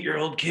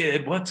 8-year-old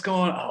kid. What's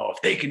going? Oh,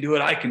 if they can do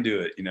it, I can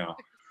do it."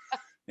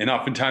 And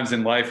oftentimes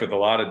in life, with a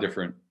lot of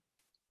different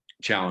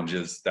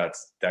challenges,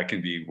 that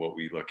can be what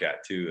we look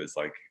at too. Is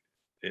like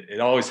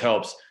it always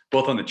helps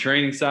both on the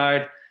training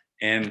side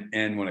and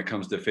when it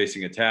comes to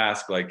facing a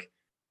task. Like,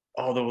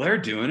 although they're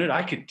doing it,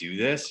 I could do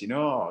this.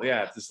 Oh,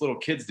 yeah, if this little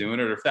kid's doing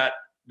it, or if that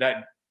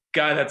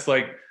guy that's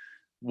like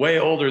way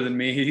older than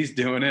me, he's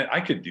doing it,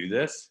 I could do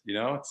this.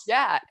 Yeah,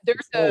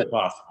 It's totally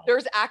possible.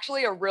 there's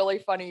actually a really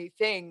funny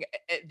thing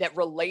that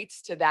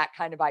relates to that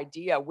kind of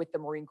idea with the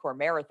Marine Corps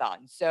Marathon.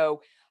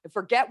 So I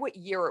forget what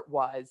year it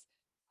was.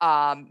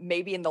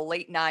 Maybe in the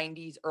late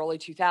 90s, early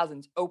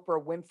 2000s,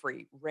 Oprah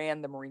Winfrey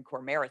ran the Marine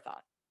Corps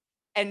Marathon.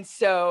 And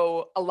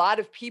so a lot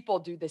of people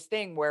do this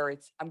thing where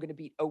I'm going to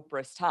beat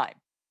Oprah's time,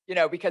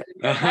 because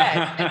in your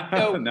head.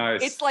 And so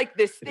Nice. it's like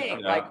this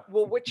thing, like, Yeah.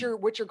 well, what's your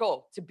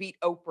goal? To beat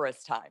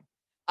Oprah's time.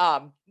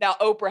 Now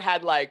Oprah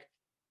had like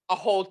a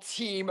whole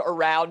team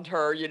around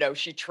her,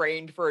 she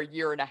trained for a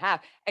year and a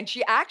half, and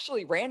she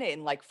actually ran it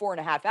in like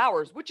 4.5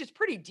 hours, which is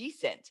pretty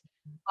decent.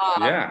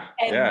 Yeah.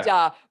 And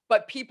Yeah.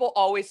 but people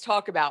always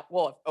talk about,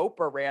 well, if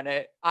Oprah ran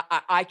it,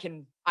 I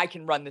can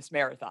run this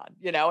marathon,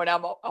 and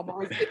I'm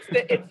always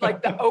it's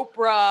like the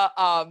Oprah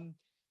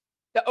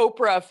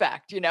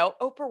effect,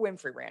 Oprah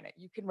Winfrey ran it.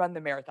 You can run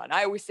the marathon.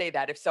 I always say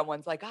that if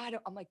someone's like, I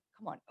don't, I'm like,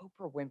 come on,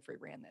 Oprah Winfrey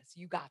ran this.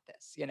 You got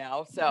this.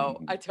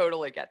 So I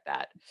totally get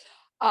that.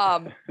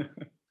 Um,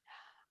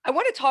 I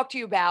want to talk to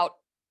you about,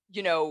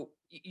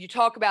 you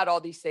talk about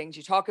all these things.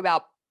 You talk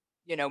about,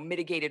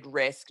 mitigated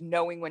risk,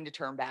 knowing when to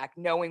turn back,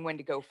 knowing when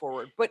to go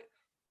forward. But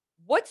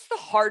what's the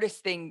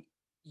hardest thing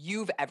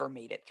you've ever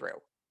made it through?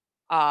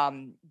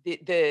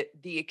 The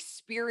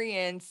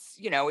experience,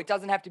 it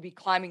doesn't have to be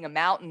climbing a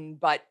mountain,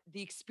 but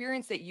the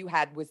experience that you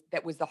had was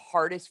the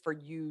hardest for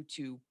you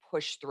to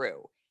push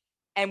through.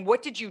 And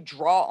what did you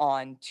draw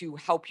on to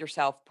help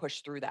yourself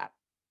push through that?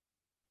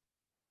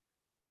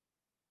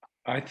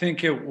 I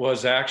think it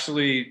was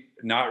actually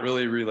not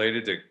really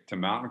related to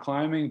mountain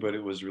climbing, but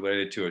it was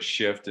related to a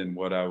shift in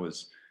what I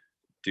was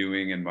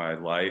doing in my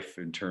life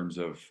in terms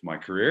of my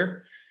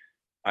career.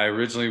 I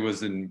originally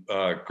was in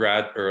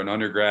grad or an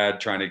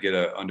undergrad trying to get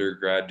an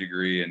undergrad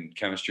degree in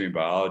chemistry and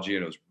biology,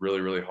 and it was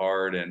really, really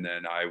hard. And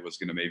then I was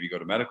going to maybe go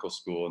to medical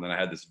school, and then I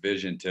had this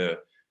vision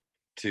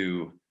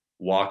to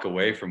walk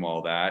away from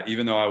all that,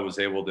 even though I was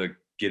able to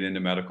get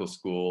into medical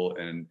school,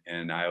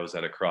 and I was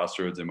at a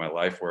crossroads in my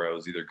life where I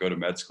was either go to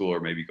med school or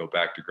maybe go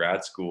back to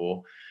grad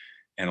school.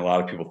 And a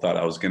lot of people thought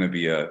I was going to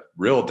be a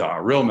real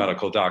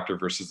medical doctor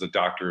versus a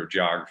doctor of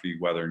geography,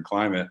 weather, and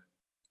climate.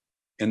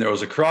 And there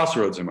was a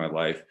crossroads in my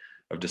life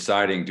of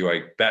deciding, do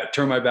I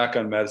turn my back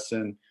on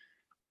medicine?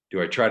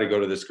 Do I try to go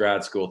to this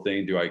grad school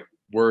thing? Do I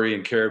worry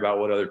and care about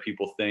what other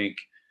people think?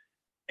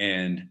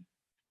 And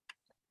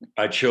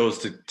I chose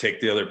to take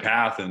the other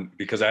path, and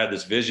because I had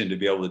this vision to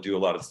be able to do a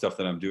lot of stuff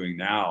that I'm doing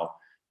now.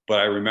 But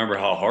I remember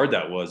how hard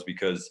that was,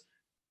 because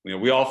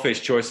we all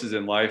face choices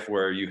in life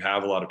where you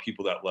have a lot of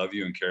people that love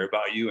you and care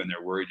about you, and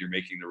they're worried you're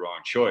making the wrong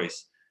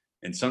choice.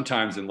 And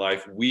sometimes in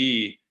life,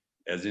 we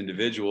as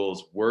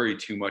individuals worry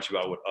too much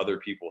about what other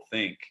people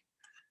think.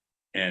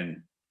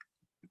 And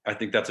I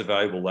think that's a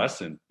valuable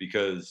lesson,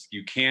 because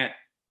you can't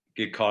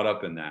get caught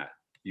up in that.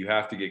 You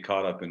have to get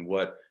caught up in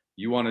what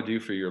you want to do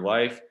for your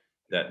life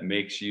that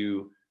makes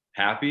you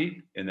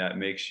happy, and that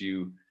makes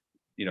you,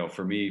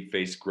 for me,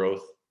 face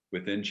growth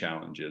within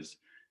challenges.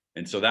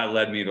 And so that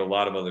led me to a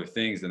lot of other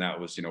things. And that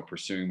was,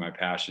 pursuing my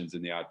passions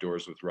in the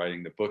outdoors with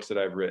writing the books that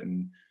I've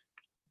written,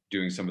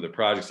 doing some of the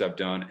projects I've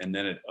done. And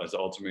then it has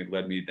ultimately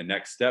led me the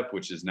next step,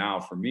 which is now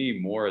for me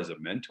more as a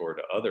mentor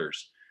to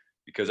others.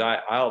 Because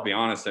I'll be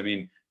honest,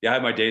 yeah, I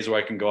have my days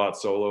where I can go out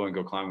solo and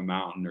go climb a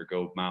mountain or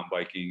go mountain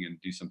biking and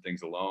do some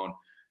things alone,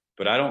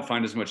 but I don't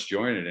find as much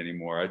joy in it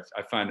anymore.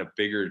 I find a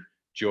bigger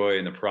joy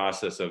in the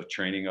process of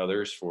training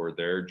others for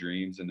their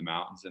dreams in the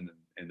mountains and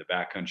in the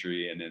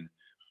backcountry and in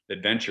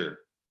adventure.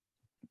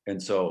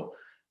 And so,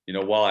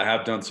 while I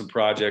have done some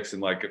projects,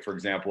 and like, for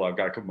example, I've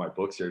got a couple of my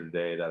books here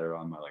today that are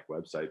on my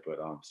website, but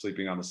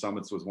Sleeping on the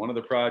Summits was one of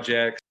the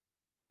projects.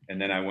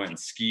 And then I went and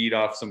skied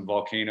off some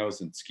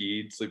volcanoes and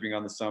skied sleeping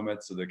on the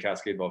summits of the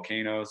Cascade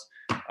volcanoes.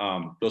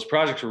 Those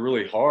projects were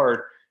really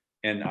hard,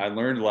 and I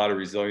learned a lot of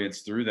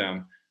resilience through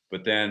them.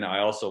 But then I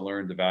also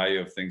learned the value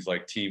of things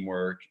like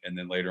teamwork, and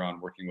then later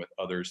on working with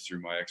others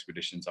through my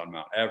expeditions on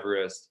Mount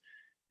Everest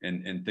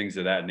and things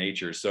of that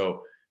nature.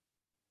 So,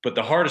 but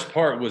the hardest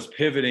part was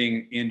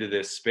pivoting into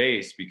this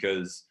space,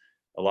 because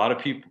a lot of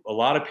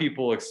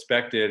people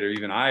expected, or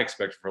even I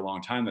expected for a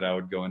long time, that I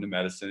would go into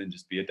medicine and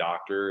just be a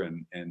doctor,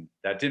 and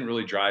that didn't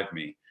really drive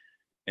me.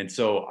 And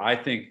so I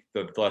think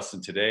the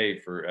lesson today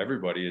for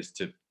everybody is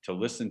to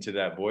listen to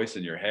that voice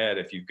in your head.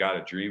 If you've got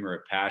a dream or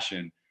a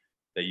passion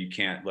that you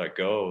can't let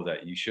go,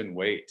 that you shouldn't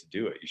wait to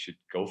do it. You should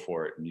go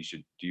for it, and you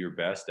should do your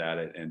best at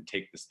it and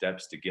take the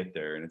steps to get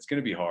there. And it's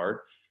going to be hard,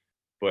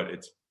 but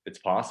it's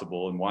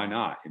possible. And why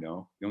not?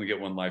 You only get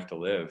one life to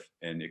live,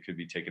 and it could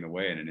be taken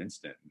away in an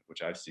instant,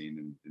 which I've seen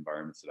in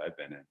environments that I've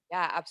been in.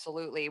 Yeah,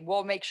 absolutely.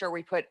 We'll make sure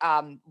we put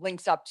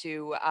links up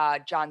to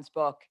John's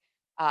book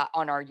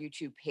on our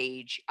YouTube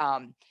page.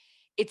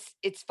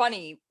 It's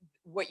funny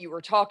what you were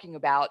talking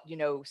about.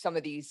 Some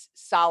of these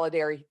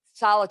solitary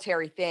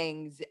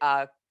things.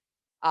 Uh,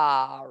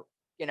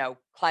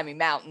 Climbing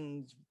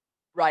mountains,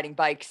 riding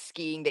bikes,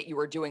 skiing that you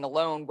were doing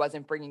alone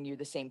wasn't bringing you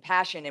the same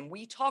passion. And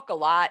we talk a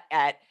lot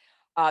at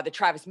the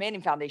Travis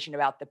Manning Foundation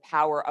about the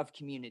power of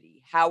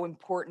community, how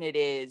important it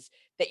is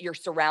that you're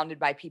surrounded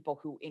by people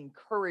who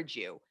encourage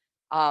you.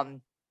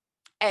 Um,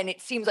 and it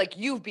seems like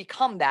you've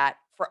become that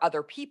for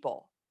other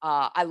people.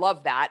 I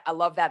love that. I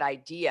love that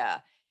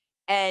idea.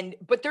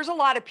 But there's a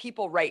lot of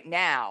people right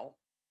now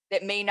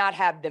that may not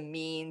have the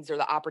means or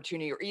the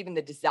opportunity or even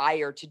the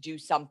desire to do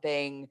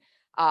something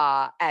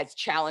as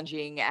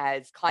challenging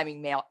as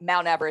climbing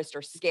Mount Everest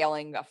or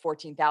scaling a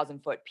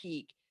 14,000-foot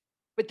peak,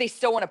 but they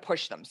still want to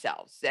push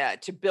themselves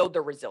to build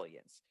their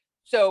resilience.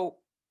 So,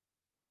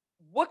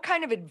 what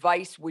kind of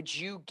advice would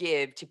you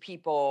give to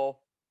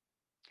people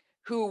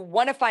who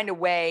want to find a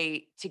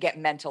way to get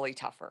mentally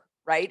tougher,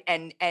 right?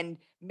 And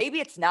maybe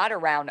it's not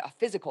around a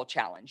physical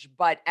challenge,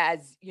 but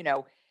as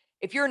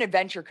if you're an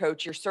adventure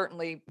coach, you're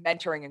certainly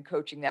mentoring and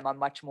coaching them on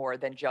much more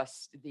than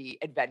just the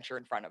adventure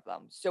in front of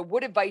them. So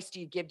what advice do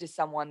you give to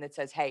someone that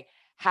says, "Hey,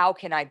 how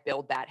can I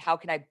build that? How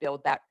can I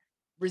build that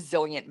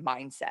resilient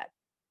mindset?"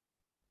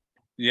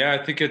 Yeah,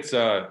 I think it's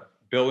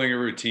building a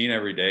routine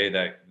every day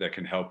that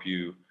can help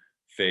you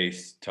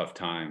face tough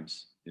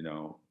times,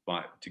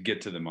 but to get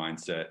to the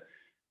mindset.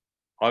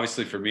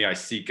 Obviously for me, I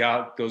seek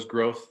out those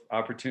growth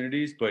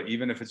opportunities, but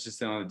even if it's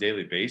just on a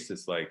daily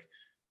basis, like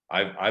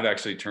I've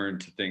actually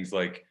turned to things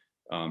like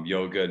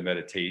yoga and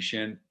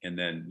meditation, and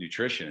then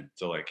nutrition.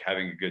 So like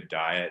having a good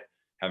diet,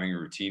 having a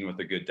routine with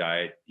a good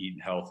diet, eating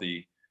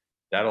healthy,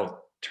 that'll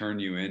turn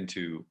you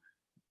into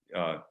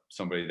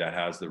somebody that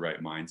has the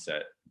right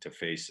mindset to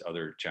face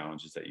other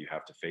challenges that you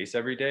have to face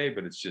every day.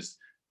 But it's just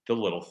the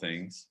little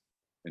things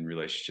in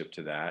relationship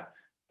to that.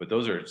 But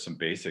those are some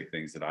basic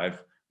things that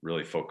I've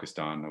really focused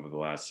on over the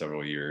last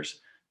several years,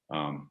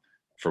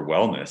 for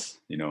wellness,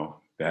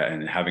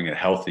 and having a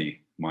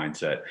healthy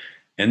mindset.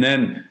 And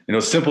then,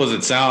 simple as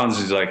it sounds,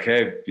 is like,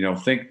 hey,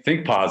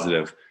 think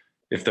positive.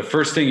 If the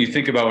first thing you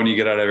think about when you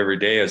get out of every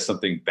day is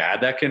something bad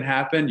that can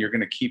happen, you're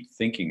going to keep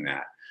thinking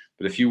that.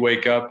 But if you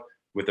wake up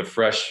with a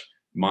fresh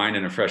mind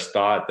and a fresh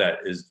thought that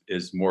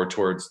is more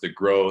towards the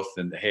growth,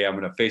 and hey, I'm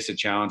going to face a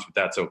challenge, but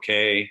that's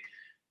okay.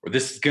 Or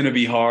this is going to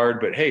be hard,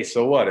 but hey,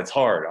 so what? It's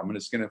hard. I'm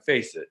just going to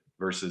face it,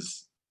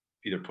 versus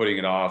either putting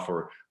it off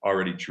or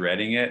already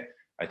dreading it.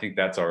 I think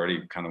that's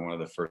already kind of one of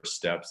the first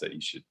steps that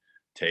you should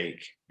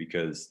take,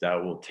 because that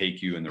will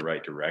take you in the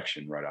right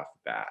direction right off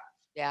the bat.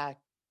 Yeah,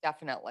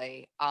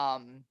 definitely.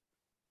 I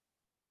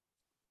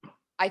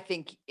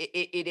think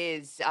it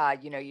is,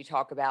 you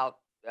talk about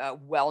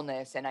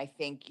wellness. And I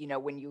think,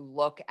 when you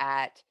look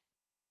at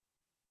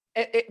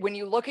when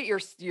you look at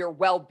your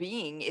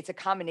well-being, it's a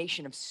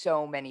combination of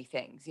so many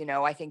things.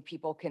 I think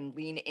people can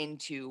lean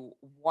into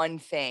one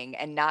thing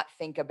and not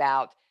think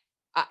about,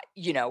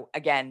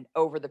 again,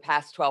 over the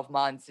past 12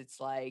 months, it's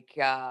like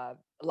a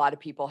lot of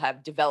people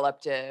have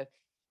developed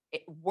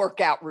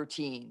workout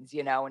routines,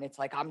 and it's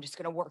like, I'm just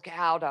going to work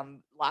out.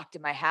 I'm locked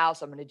in my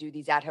house. I'm going to do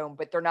these at home,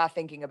 but they're not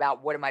thinking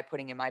about, what am I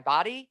putting in my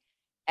body?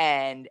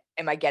 And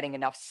am I getting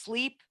enough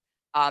sleep?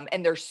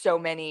 And there's so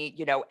many,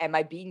 am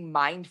I being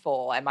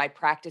mindful? Am I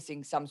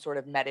practicing some sort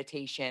of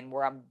meditation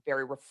where I'm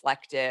very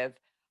reflective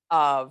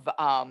of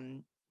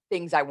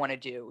things I want to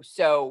do?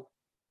 So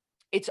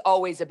it's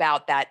always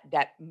about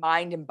that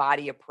mind and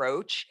body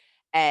approach,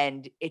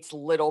 and it's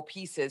little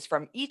pieces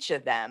from each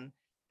of them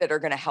that are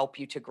going to help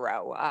you to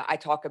grow. I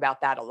talk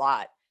about that a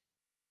lot.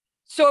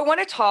 So I want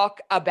to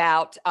talk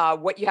about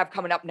what you have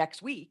coming up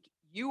next week.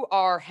 You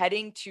are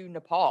heading to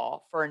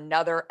Nepal for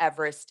another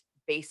Everest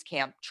base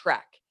camp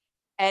trek.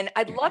 And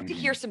I'd love to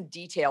hear Mhm. some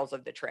details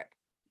of the trip,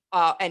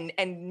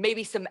 and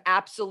maybe some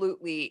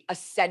absolutely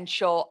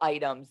essential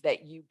items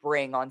that you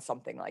bring on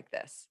something like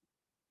this.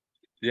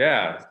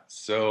 Yeah.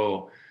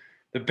 So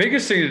the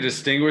biggest thing to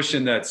distinguish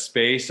in that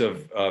space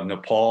of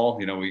Nepal,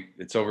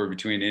 it's over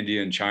between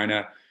India and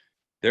China.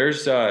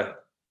 There's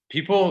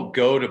people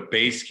go to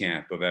base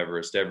camp of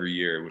Everest every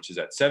year, which is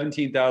at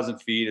 17,000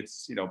 feet.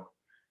 It's,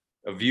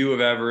 a view of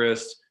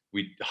Everest.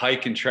 We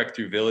hike and trek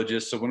through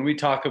villages. So when we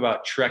talk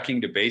about trekking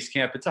to base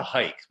camp, it's a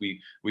hike.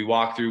 We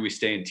walk through, we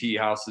stay in tea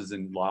houses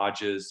and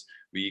lodges.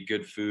 We eat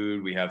good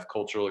food. We have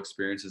cultural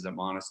experiences at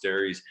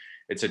monasteries.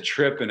 It's a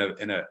trip and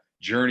a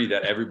journey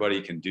that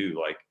everybody can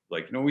do.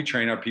 We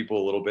train our people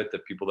a little bit. The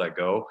people that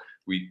go,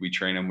 we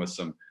train them with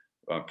some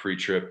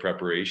pre-trip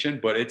preparation,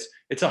 but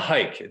it's a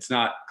hike. It's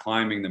not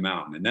climbing the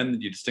mountain. And then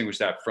you distinguish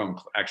that from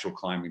actual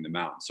climbing the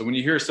mountain. So when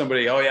you hear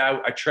somebody, oh yeah,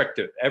 I trekked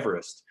to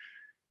Everest,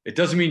 it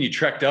doesn't mean you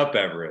trekked up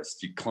Everest.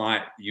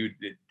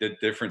 The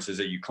difference is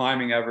that you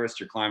climbing Everest,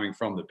 you're climbing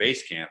from the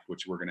base camp,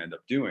 which we're going to end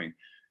up doing.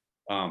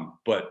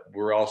 But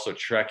we're also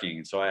trekking.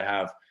 And so I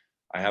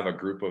have a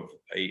group of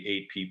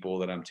eight people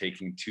that I'm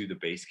taking to the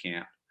base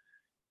camp.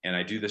 And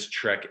I do this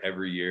trek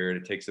every year.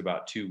 And it takes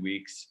about 2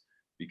 weeks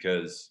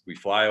because we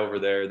fly over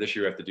there. This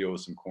year we have to deal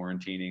with some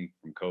quarantining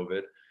from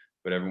COVID,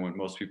 but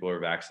most people are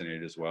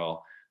vaccinated as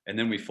well. And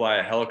then we fly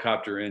a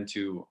helicopter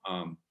into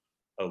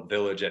a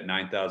village at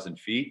 9,000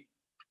 feet.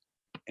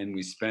 And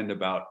we spend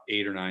about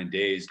 8 or 9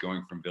 days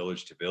going from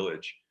village to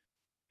village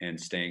and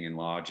staying in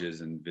lodges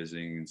and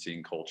visiting and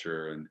seeing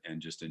culture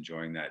and just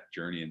enjoying that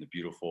journey in the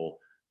beautiful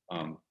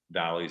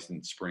valleys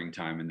in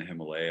springtime in the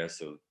Himalayas.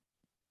 So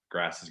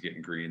grass is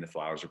getting green, the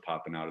flowers are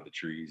popping out of the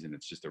trees, and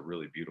it's just a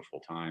really beautiful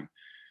time.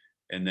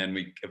 And then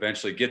we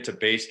eventually get to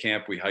base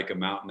camp. We hike a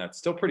mountain that's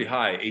still pretty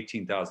high,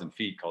 18,000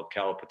 feet, called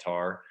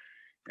Kalapatar.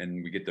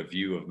 And we get the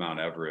view of Mount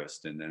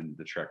Everest. And then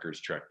the trekkers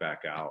trek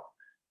back out.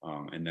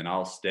 And then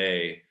I'll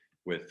stay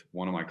with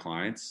one of my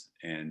clients,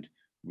 and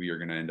we are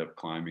going to end up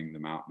climbing the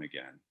mountain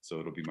again. So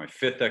it'll be my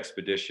 5th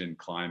expedition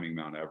climbing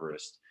Mount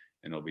Everest.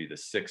 And it'll be the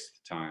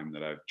 6th time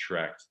that I've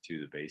trekked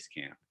to the base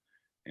camp.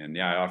 And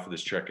yeah, I offer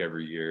this trek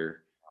every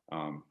year.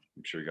 I'm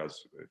sure you guys,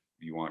 if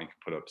you want, you can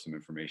put up some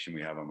information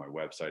we have on my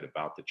website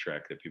about the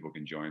trek that people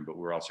can join, but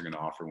we're also going to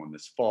offer one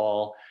this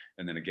fall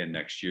and then again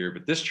next year.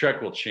 But this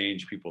trek will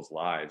change people's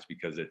lives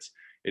because it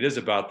is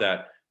about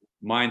that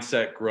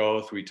mindset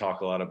growth. We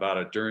talk a lot about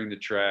it during the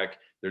trek.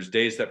 There's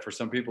days that for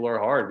some people are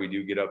hard. We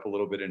do get up a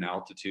little bit in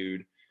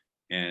altitude,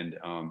 and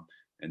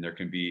there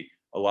can be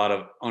a lot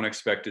of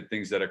unexpected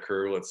things that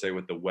occur. Let's say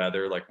with the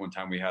weather, like one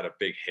time we had a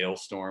big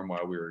hailstorm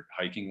while we were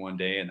hiking one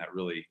day, and that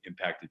really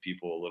impacted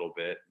people a little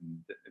bit. And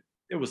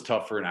it was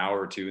tough for an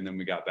hour or two, and then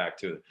we got back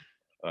to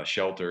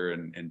shelter,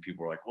 and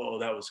people were like, "Whoa,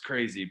 that was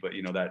crazy!" But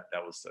that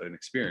was an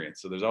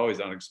experience. So there's always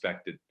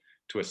unexpected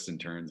twists and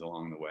turns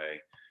along the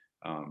way.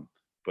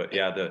 But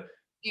yeah,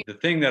 the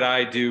thing that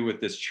I do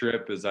with this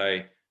trip is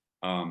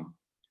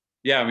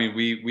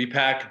we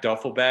pack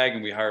duffel bag,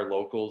 and we hire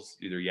locals,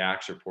 either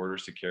yaks or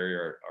porters, to carry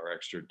our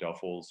extra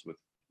duffels with,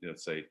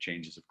 let's say,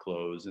 changes of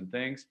clothes and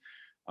things.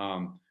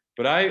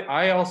 But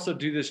I also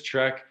do this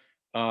trek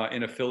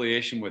in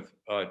affiliation with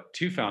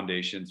 2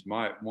 foundations.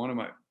 One of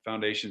my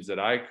foundations that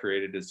I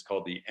created is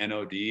called the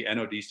NOD.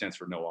 NOD stands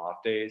for No Off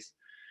Days.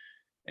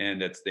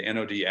 And it's the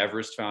NOD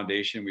Everest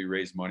Foundation. We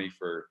raise money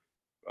for,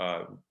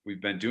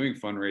 we've been doing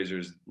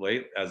fundraisers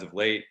as of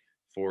late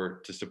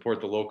to support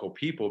the local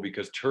people,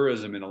 because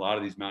tourism in a lot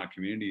of these mountain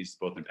communities,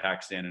 both in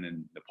Pakistan and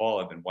in Nepal,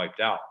 have been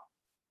wiped out.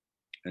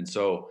 And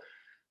so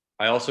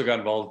I also got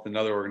involved with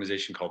another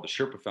organization called the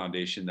Sherpa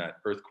Foundation. That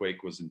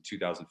earthquake was in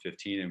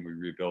 2015, and we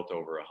rebuilt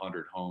over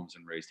 100 homes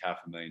and raised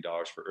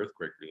 $500,000 for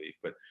earthquake relief.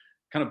 But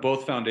kind of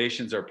both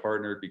foundations are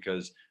partnered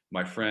because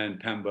my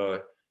friend Pemba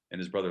and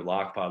his brother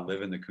Lakpa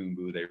live in the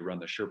Khumbu. They run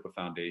the Sherpa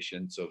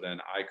Foundation. So then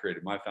I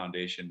created my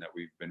foundation that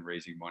we've been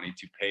raising money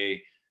to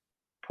pay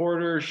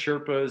porters,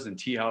 Sherpas, and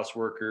tea house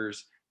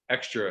workers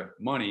extra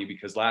money,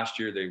 because last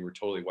year they were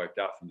totally wiped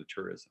out from the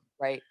tourism.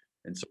 Right.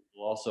 And so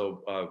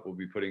we'll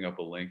be putting up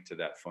a link to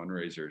that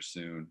fundraiser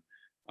soon.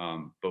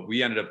 But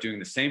we ended up doing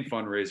the same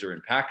fundraiser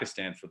in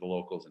Pakistan for the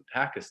locals in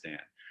Pakistan.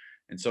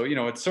 And so,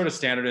 it's sort of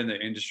standard in the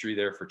industry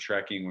there for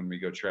trekking, when we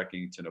go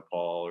trekking to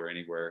Nepal or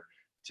anywhere,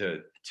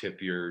 to tip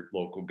your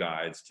local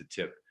guides, to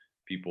tip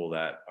people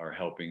that are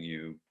helping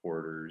you,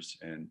 porters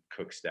and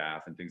cook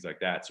staff and things like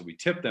that. So we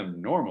tip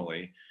them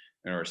normally,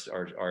 and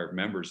our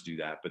members do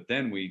that. But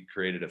then we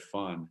created a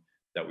fund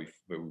that we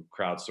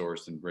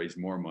crowdsourced and raised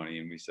more money.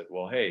 And we said,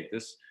 well, hey,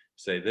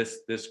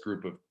 this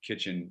group of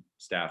kitchen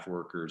staff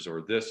workers,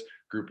 or this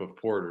group of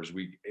porters,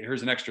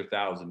 here's an extra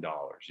 $1,000,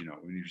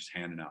 when you're just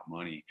handing out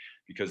money,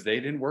 because they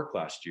didn't work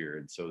last year.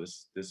 And so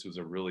this was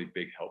a really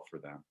big help for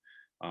them.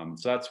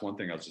 So that's one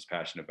thing I was just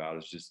passionate about,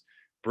 is just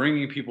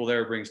bringing people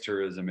there brings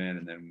tourism in,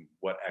 and then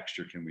what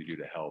extra can we do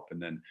to help?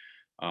 And then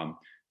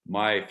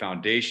my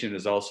foundation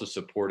is also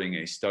supporting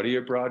a study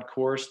abroad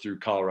course through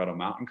Colorado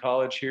Mountain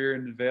College here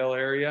in the Vail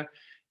area.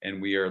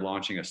 And we are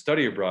launching a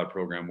study abroad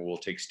program where we'll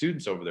take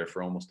students over there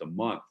for almost a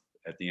month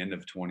at the end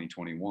of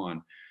 2021.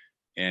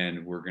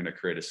 And we're going to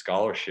create a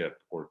scholarship,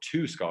 or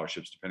 2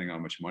 scholarships, depending on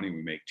how much money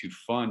we make, to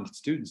fund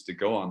students to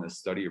go on this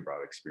study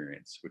abroad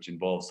experience, which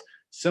involves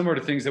similar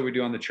to things that we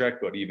do on the trek,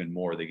 but even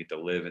more. They get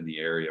to live in the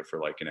area for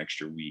like an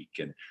extra week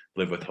and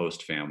live with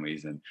host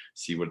families and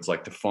see what it's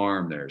like to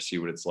farm there, see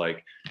what it's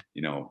like,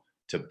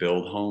 to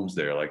build homes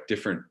there, like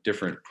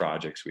different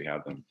projects we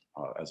have them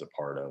as a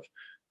part of.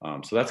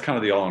 So that's kind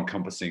of the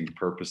all-encompassing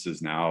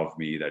purposes now of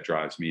me that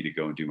drives me to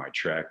go and do my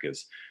trek.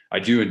 Is I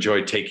do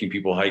enjoy taking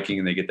people hiking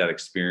and they get that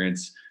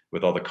experience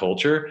with all the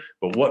culture,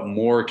 but what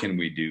more can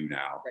we do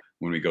now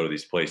when we go to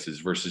these places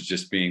versus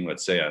just being,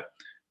 let's say, a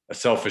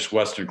selfish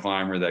Western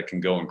climber that can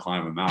go and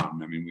climb a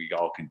mountain? I mean, we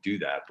all can do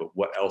that, but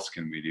what else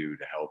can we do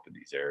to help in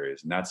these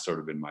areas? And that's sort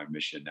of been my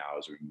mission now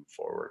as we move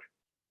forward.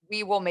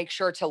 We will make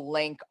sure to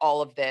link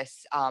all of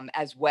this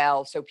as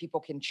well so people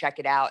can check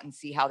it out and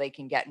see how they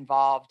can get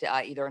involved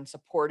either in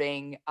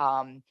supporting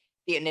the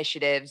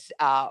initiatives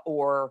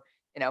or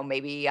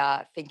maybe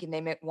thinking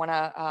they might want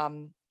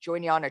to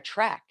join you on a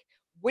trek.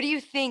 What do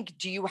you think?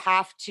 Do you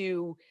have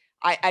to?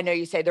 I know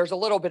you say there's a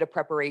little bit of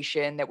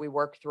preparation that we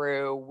work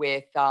through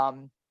with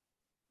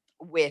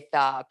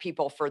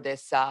people for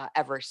this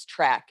Everest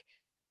trek.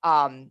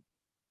 Um,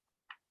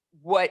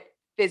 what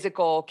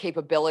physical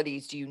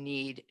capabilities do you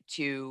need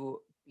to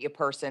be a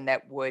person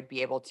that would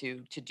be able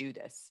to do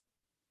this?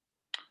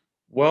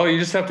 Well, you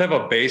just have to have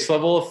a base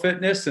level of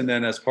fitness, and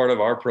then as part of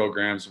our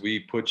programs, we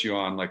put you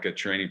on like a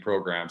training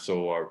program.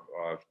 So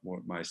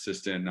my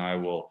assistant and I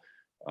will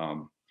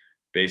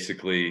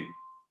basically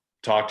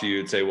talk to you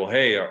and say, well,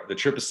 hey, the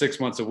trip is 6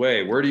 months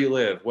away. Where do you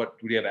live? What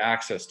do you have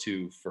access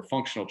to for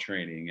functional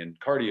training and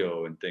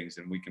cardio and things?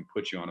 And we can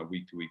put you on a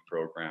week to week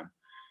program.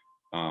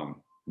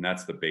 And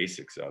that's the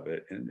basics of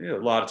it. And a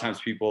lot of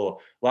times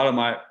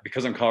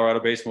because I'm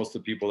Colorado based, most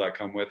of the people that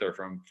come with are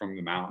from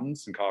the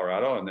mountains in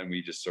Colorado. And then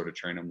we just sort of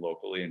train them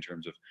locally in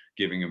terms of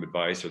giving them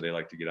advice, or they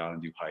like to get out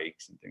and do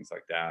hikes and things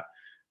like that.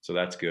 So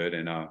that's good.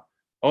 And,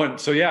 and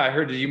so, yeah, I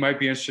heard that you might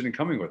be interested in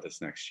coming with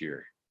us next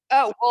year.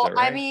 Oh, Is well, that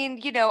I right?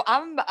 mean,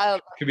 I'm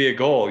Could be a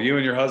goal. You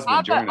and your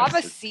husband join I'm us.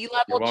 a You're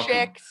sea-level welcome.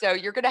 chick, so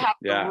you're gonna have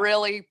to Yeah.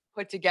 really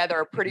put together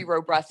a pretty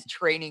robust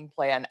training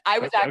plan. I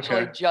was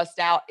actually Okay. just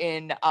out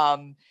in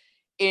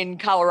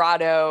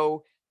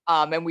Colorado,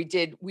 and we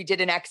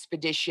did an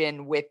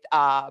expedition with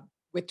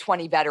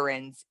 20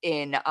 veterans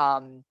in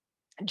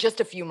just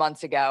a few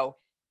months ago.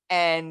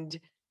 And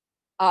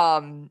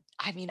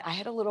I mean, I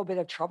had a little bit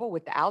of trouble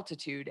with the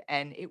altitude,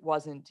 and it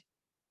wasn't.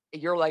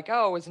 You're like,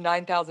 oh, it was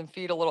 9,000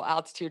 feet, a little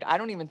altitude. I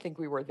don't even think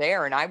we were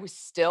there, and I was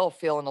still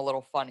feeling a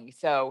little funny.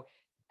 So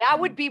that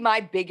would Mhm. be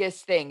my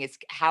biggest thing is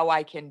how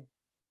I can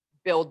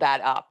build that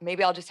up.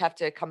 Maybe I'll just have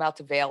to come out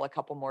to Vail a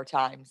couple more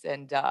times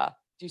and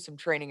do some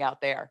training out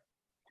there.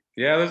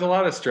 Yeah, there's a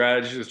lot of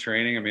strategies with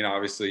training. I mean,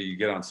 obviously, you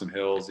get on some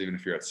hills, even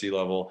if you're at sea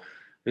level.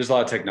 There's a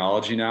lot of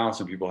technology now.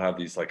 Some people have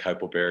these like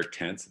hypobaric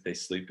tents that they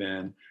sleep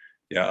in.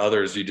 Yeah,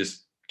 others you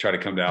just try to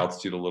come to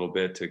altitude a little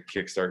bit to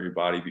kickstart your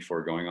body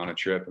before going on a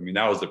trip. I mean,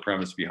 that was the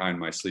premise behind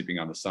my sleeping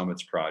on the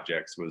summits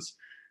projects, was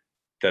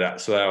so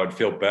that I would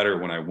feel better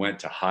when I went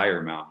to higher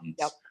Yep. mountains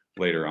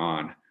later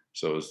on.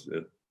 So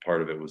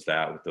part of it was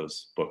that with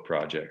those book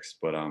projects.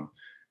 But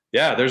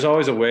yeah, there's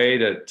always a way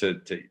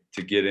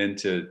to get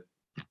into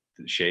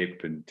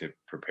shape and to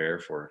prepare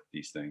for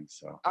these things.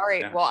 So All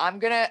right. yeah. Well, I'm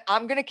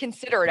gonna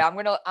consider it. I'm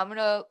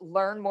gonna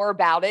learn more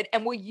about it.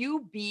 And will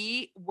you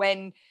be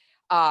when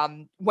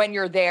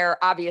you're there?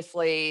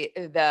 Obviously,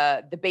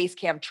 the base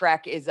camp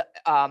trek is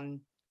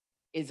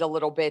a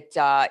little bit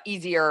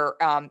easier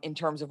in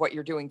terms of what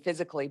you're doing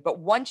physically. But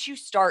once you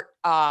start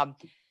the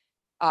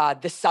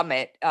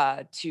summit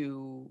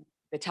to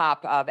the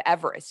top of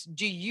Everest,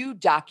 do you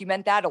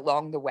document that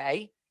along the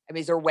way? I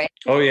mean, is there a way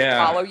Oh people can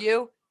yeah. follow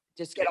you?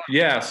 Just get on.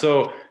 Yeah.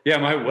 So yeah,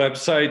 my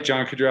website,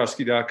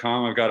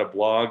 johnkedrowski.com, I've got a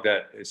blog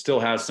that it still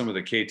has some of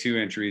the K2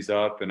 entries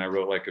up. And I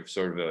wrote like a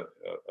sort of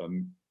a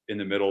in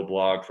the middle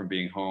blog from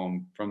being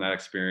home from that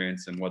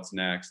experience and what's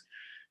next.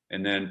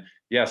 And then,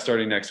 yeah,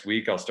 starting next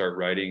week, I'll start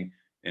writing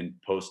and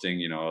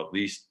posting, at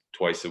least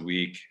twice a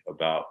week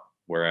about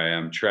where I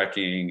am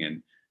trekking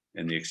and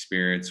the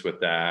experience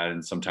with that.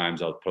 And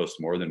sometimes I'll post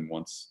more than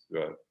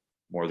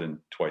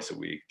twice a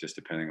week, just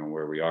depending on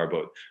where we are.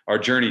 But our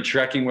journey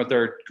trekking with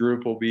our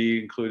group will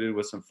be included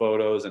with some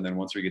photos. And then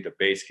once we get to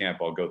base camp,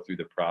 I'll go through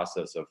the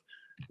process of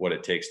what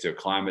it takes to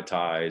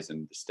acclimatize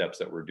and the steps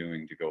that we're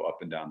doing to go up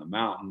and down the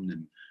mountain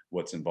and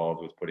what's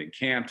involved with putting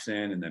camps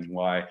in, and then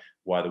why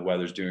the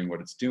weather's doing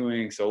what it's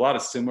doing. So a lot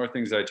of similar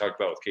things that I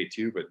talked about with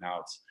K2, but now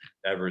it's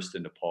Everest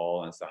in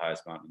Nepal and it's the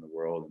highest mountain in the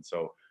world. And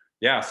so,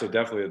 yeah, so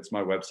definitely it's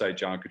my website,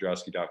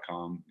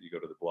 johnkedrowski.com. You go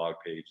to the blog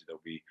page,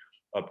 there'll be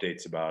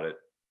updates about it,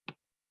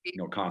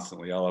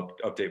 constantly. I'll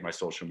update my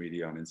social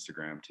media on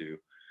Instagram too.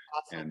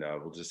 Awesome.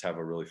 And we'll just have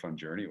a really fun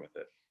journey with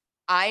it.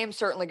 I am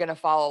certainly going to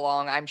follow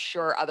along. I'm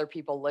sure other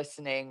people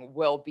listening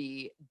will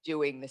be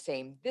doing the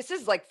same. This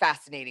is like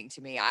fascinating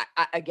to me.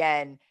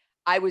 Again,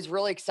 I was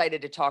really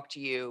excited to talk to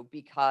you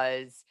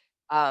because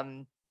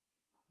um,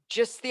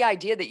 just the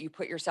idea that you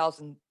put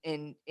yourselves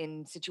in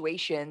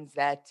situations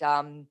that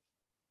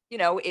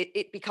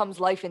it becomes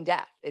life and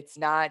death. It's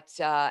not,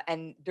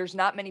 and there's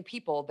not many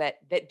people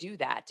that do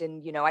that.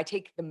 And I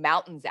take the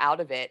mountains out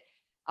of it.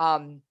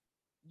 Um,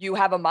 you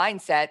have a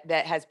mindset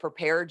that has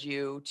prepared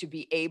you to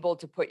be able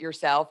to put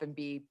yourself and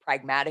be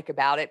pragmatic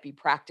about it, be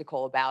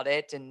practical about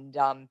it, and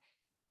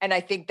And I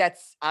think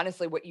that's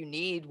honestly what you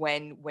need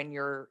when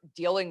you're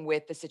dealing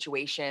with the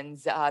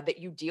situations that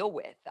you deal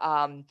with.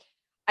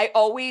 I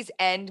always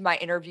end my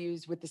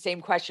interviews with the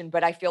same question,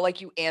 but I feel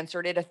like you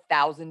answered it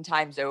 1,000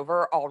 times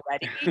over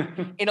already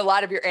in a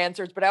lot of your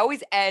answers. But I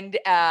always end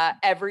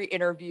every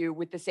interview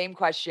with the same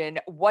question: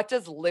 what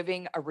does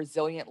living a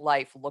resilient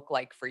life look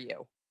like for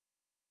you?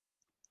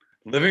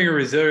 Living a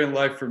resilient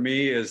life for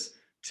me is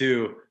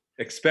to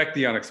expect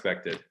the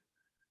unexpected,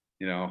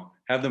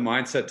 have the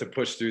mindset to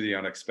push through the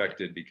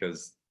unexpected,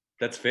 because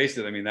let's face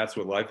it, I mean, that's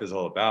what life is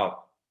all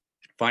about.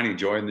 Finding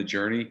joy in the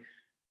journey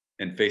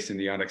and facing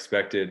the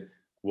unexpected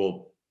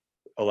will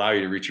allow you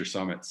to reach your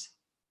summits.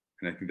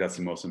 And I think that's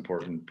the most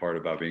important part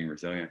about being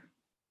resilient.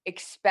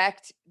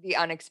 Expect the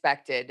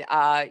unexpected.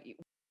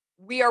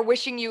 We are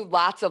wishing you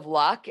lots of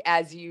luck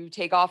as you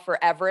take off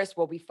for Everest.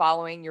 We'll be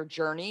following your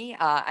journey,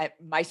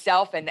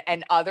 myself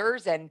and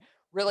others, and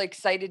really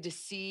excited to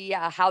see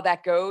how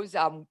that goes.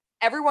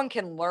 Everyone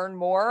can learn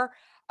more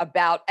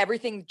about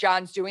everything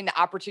John's doing, the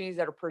opportunities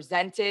that are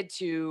presented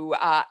to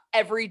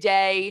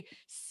everyday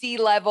sea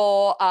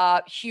level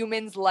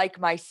humans like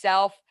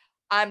myself.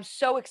 I'm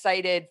so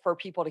excited for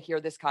people to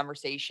hear this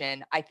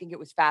conversation. I think it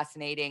was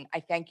fascinating. I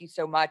thank you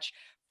so much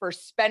for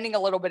spending a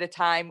little bit of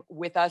time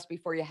with us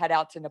before you head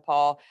out to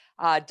Nepal.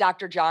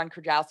 Dr. John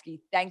Kedrowski,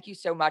 thank you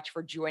so much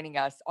for joining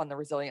us on the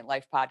Resilient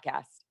Life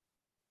podcast.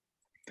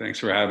 Thanks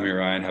for having me,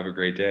 Ryan. Have a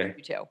great day.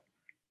 You too.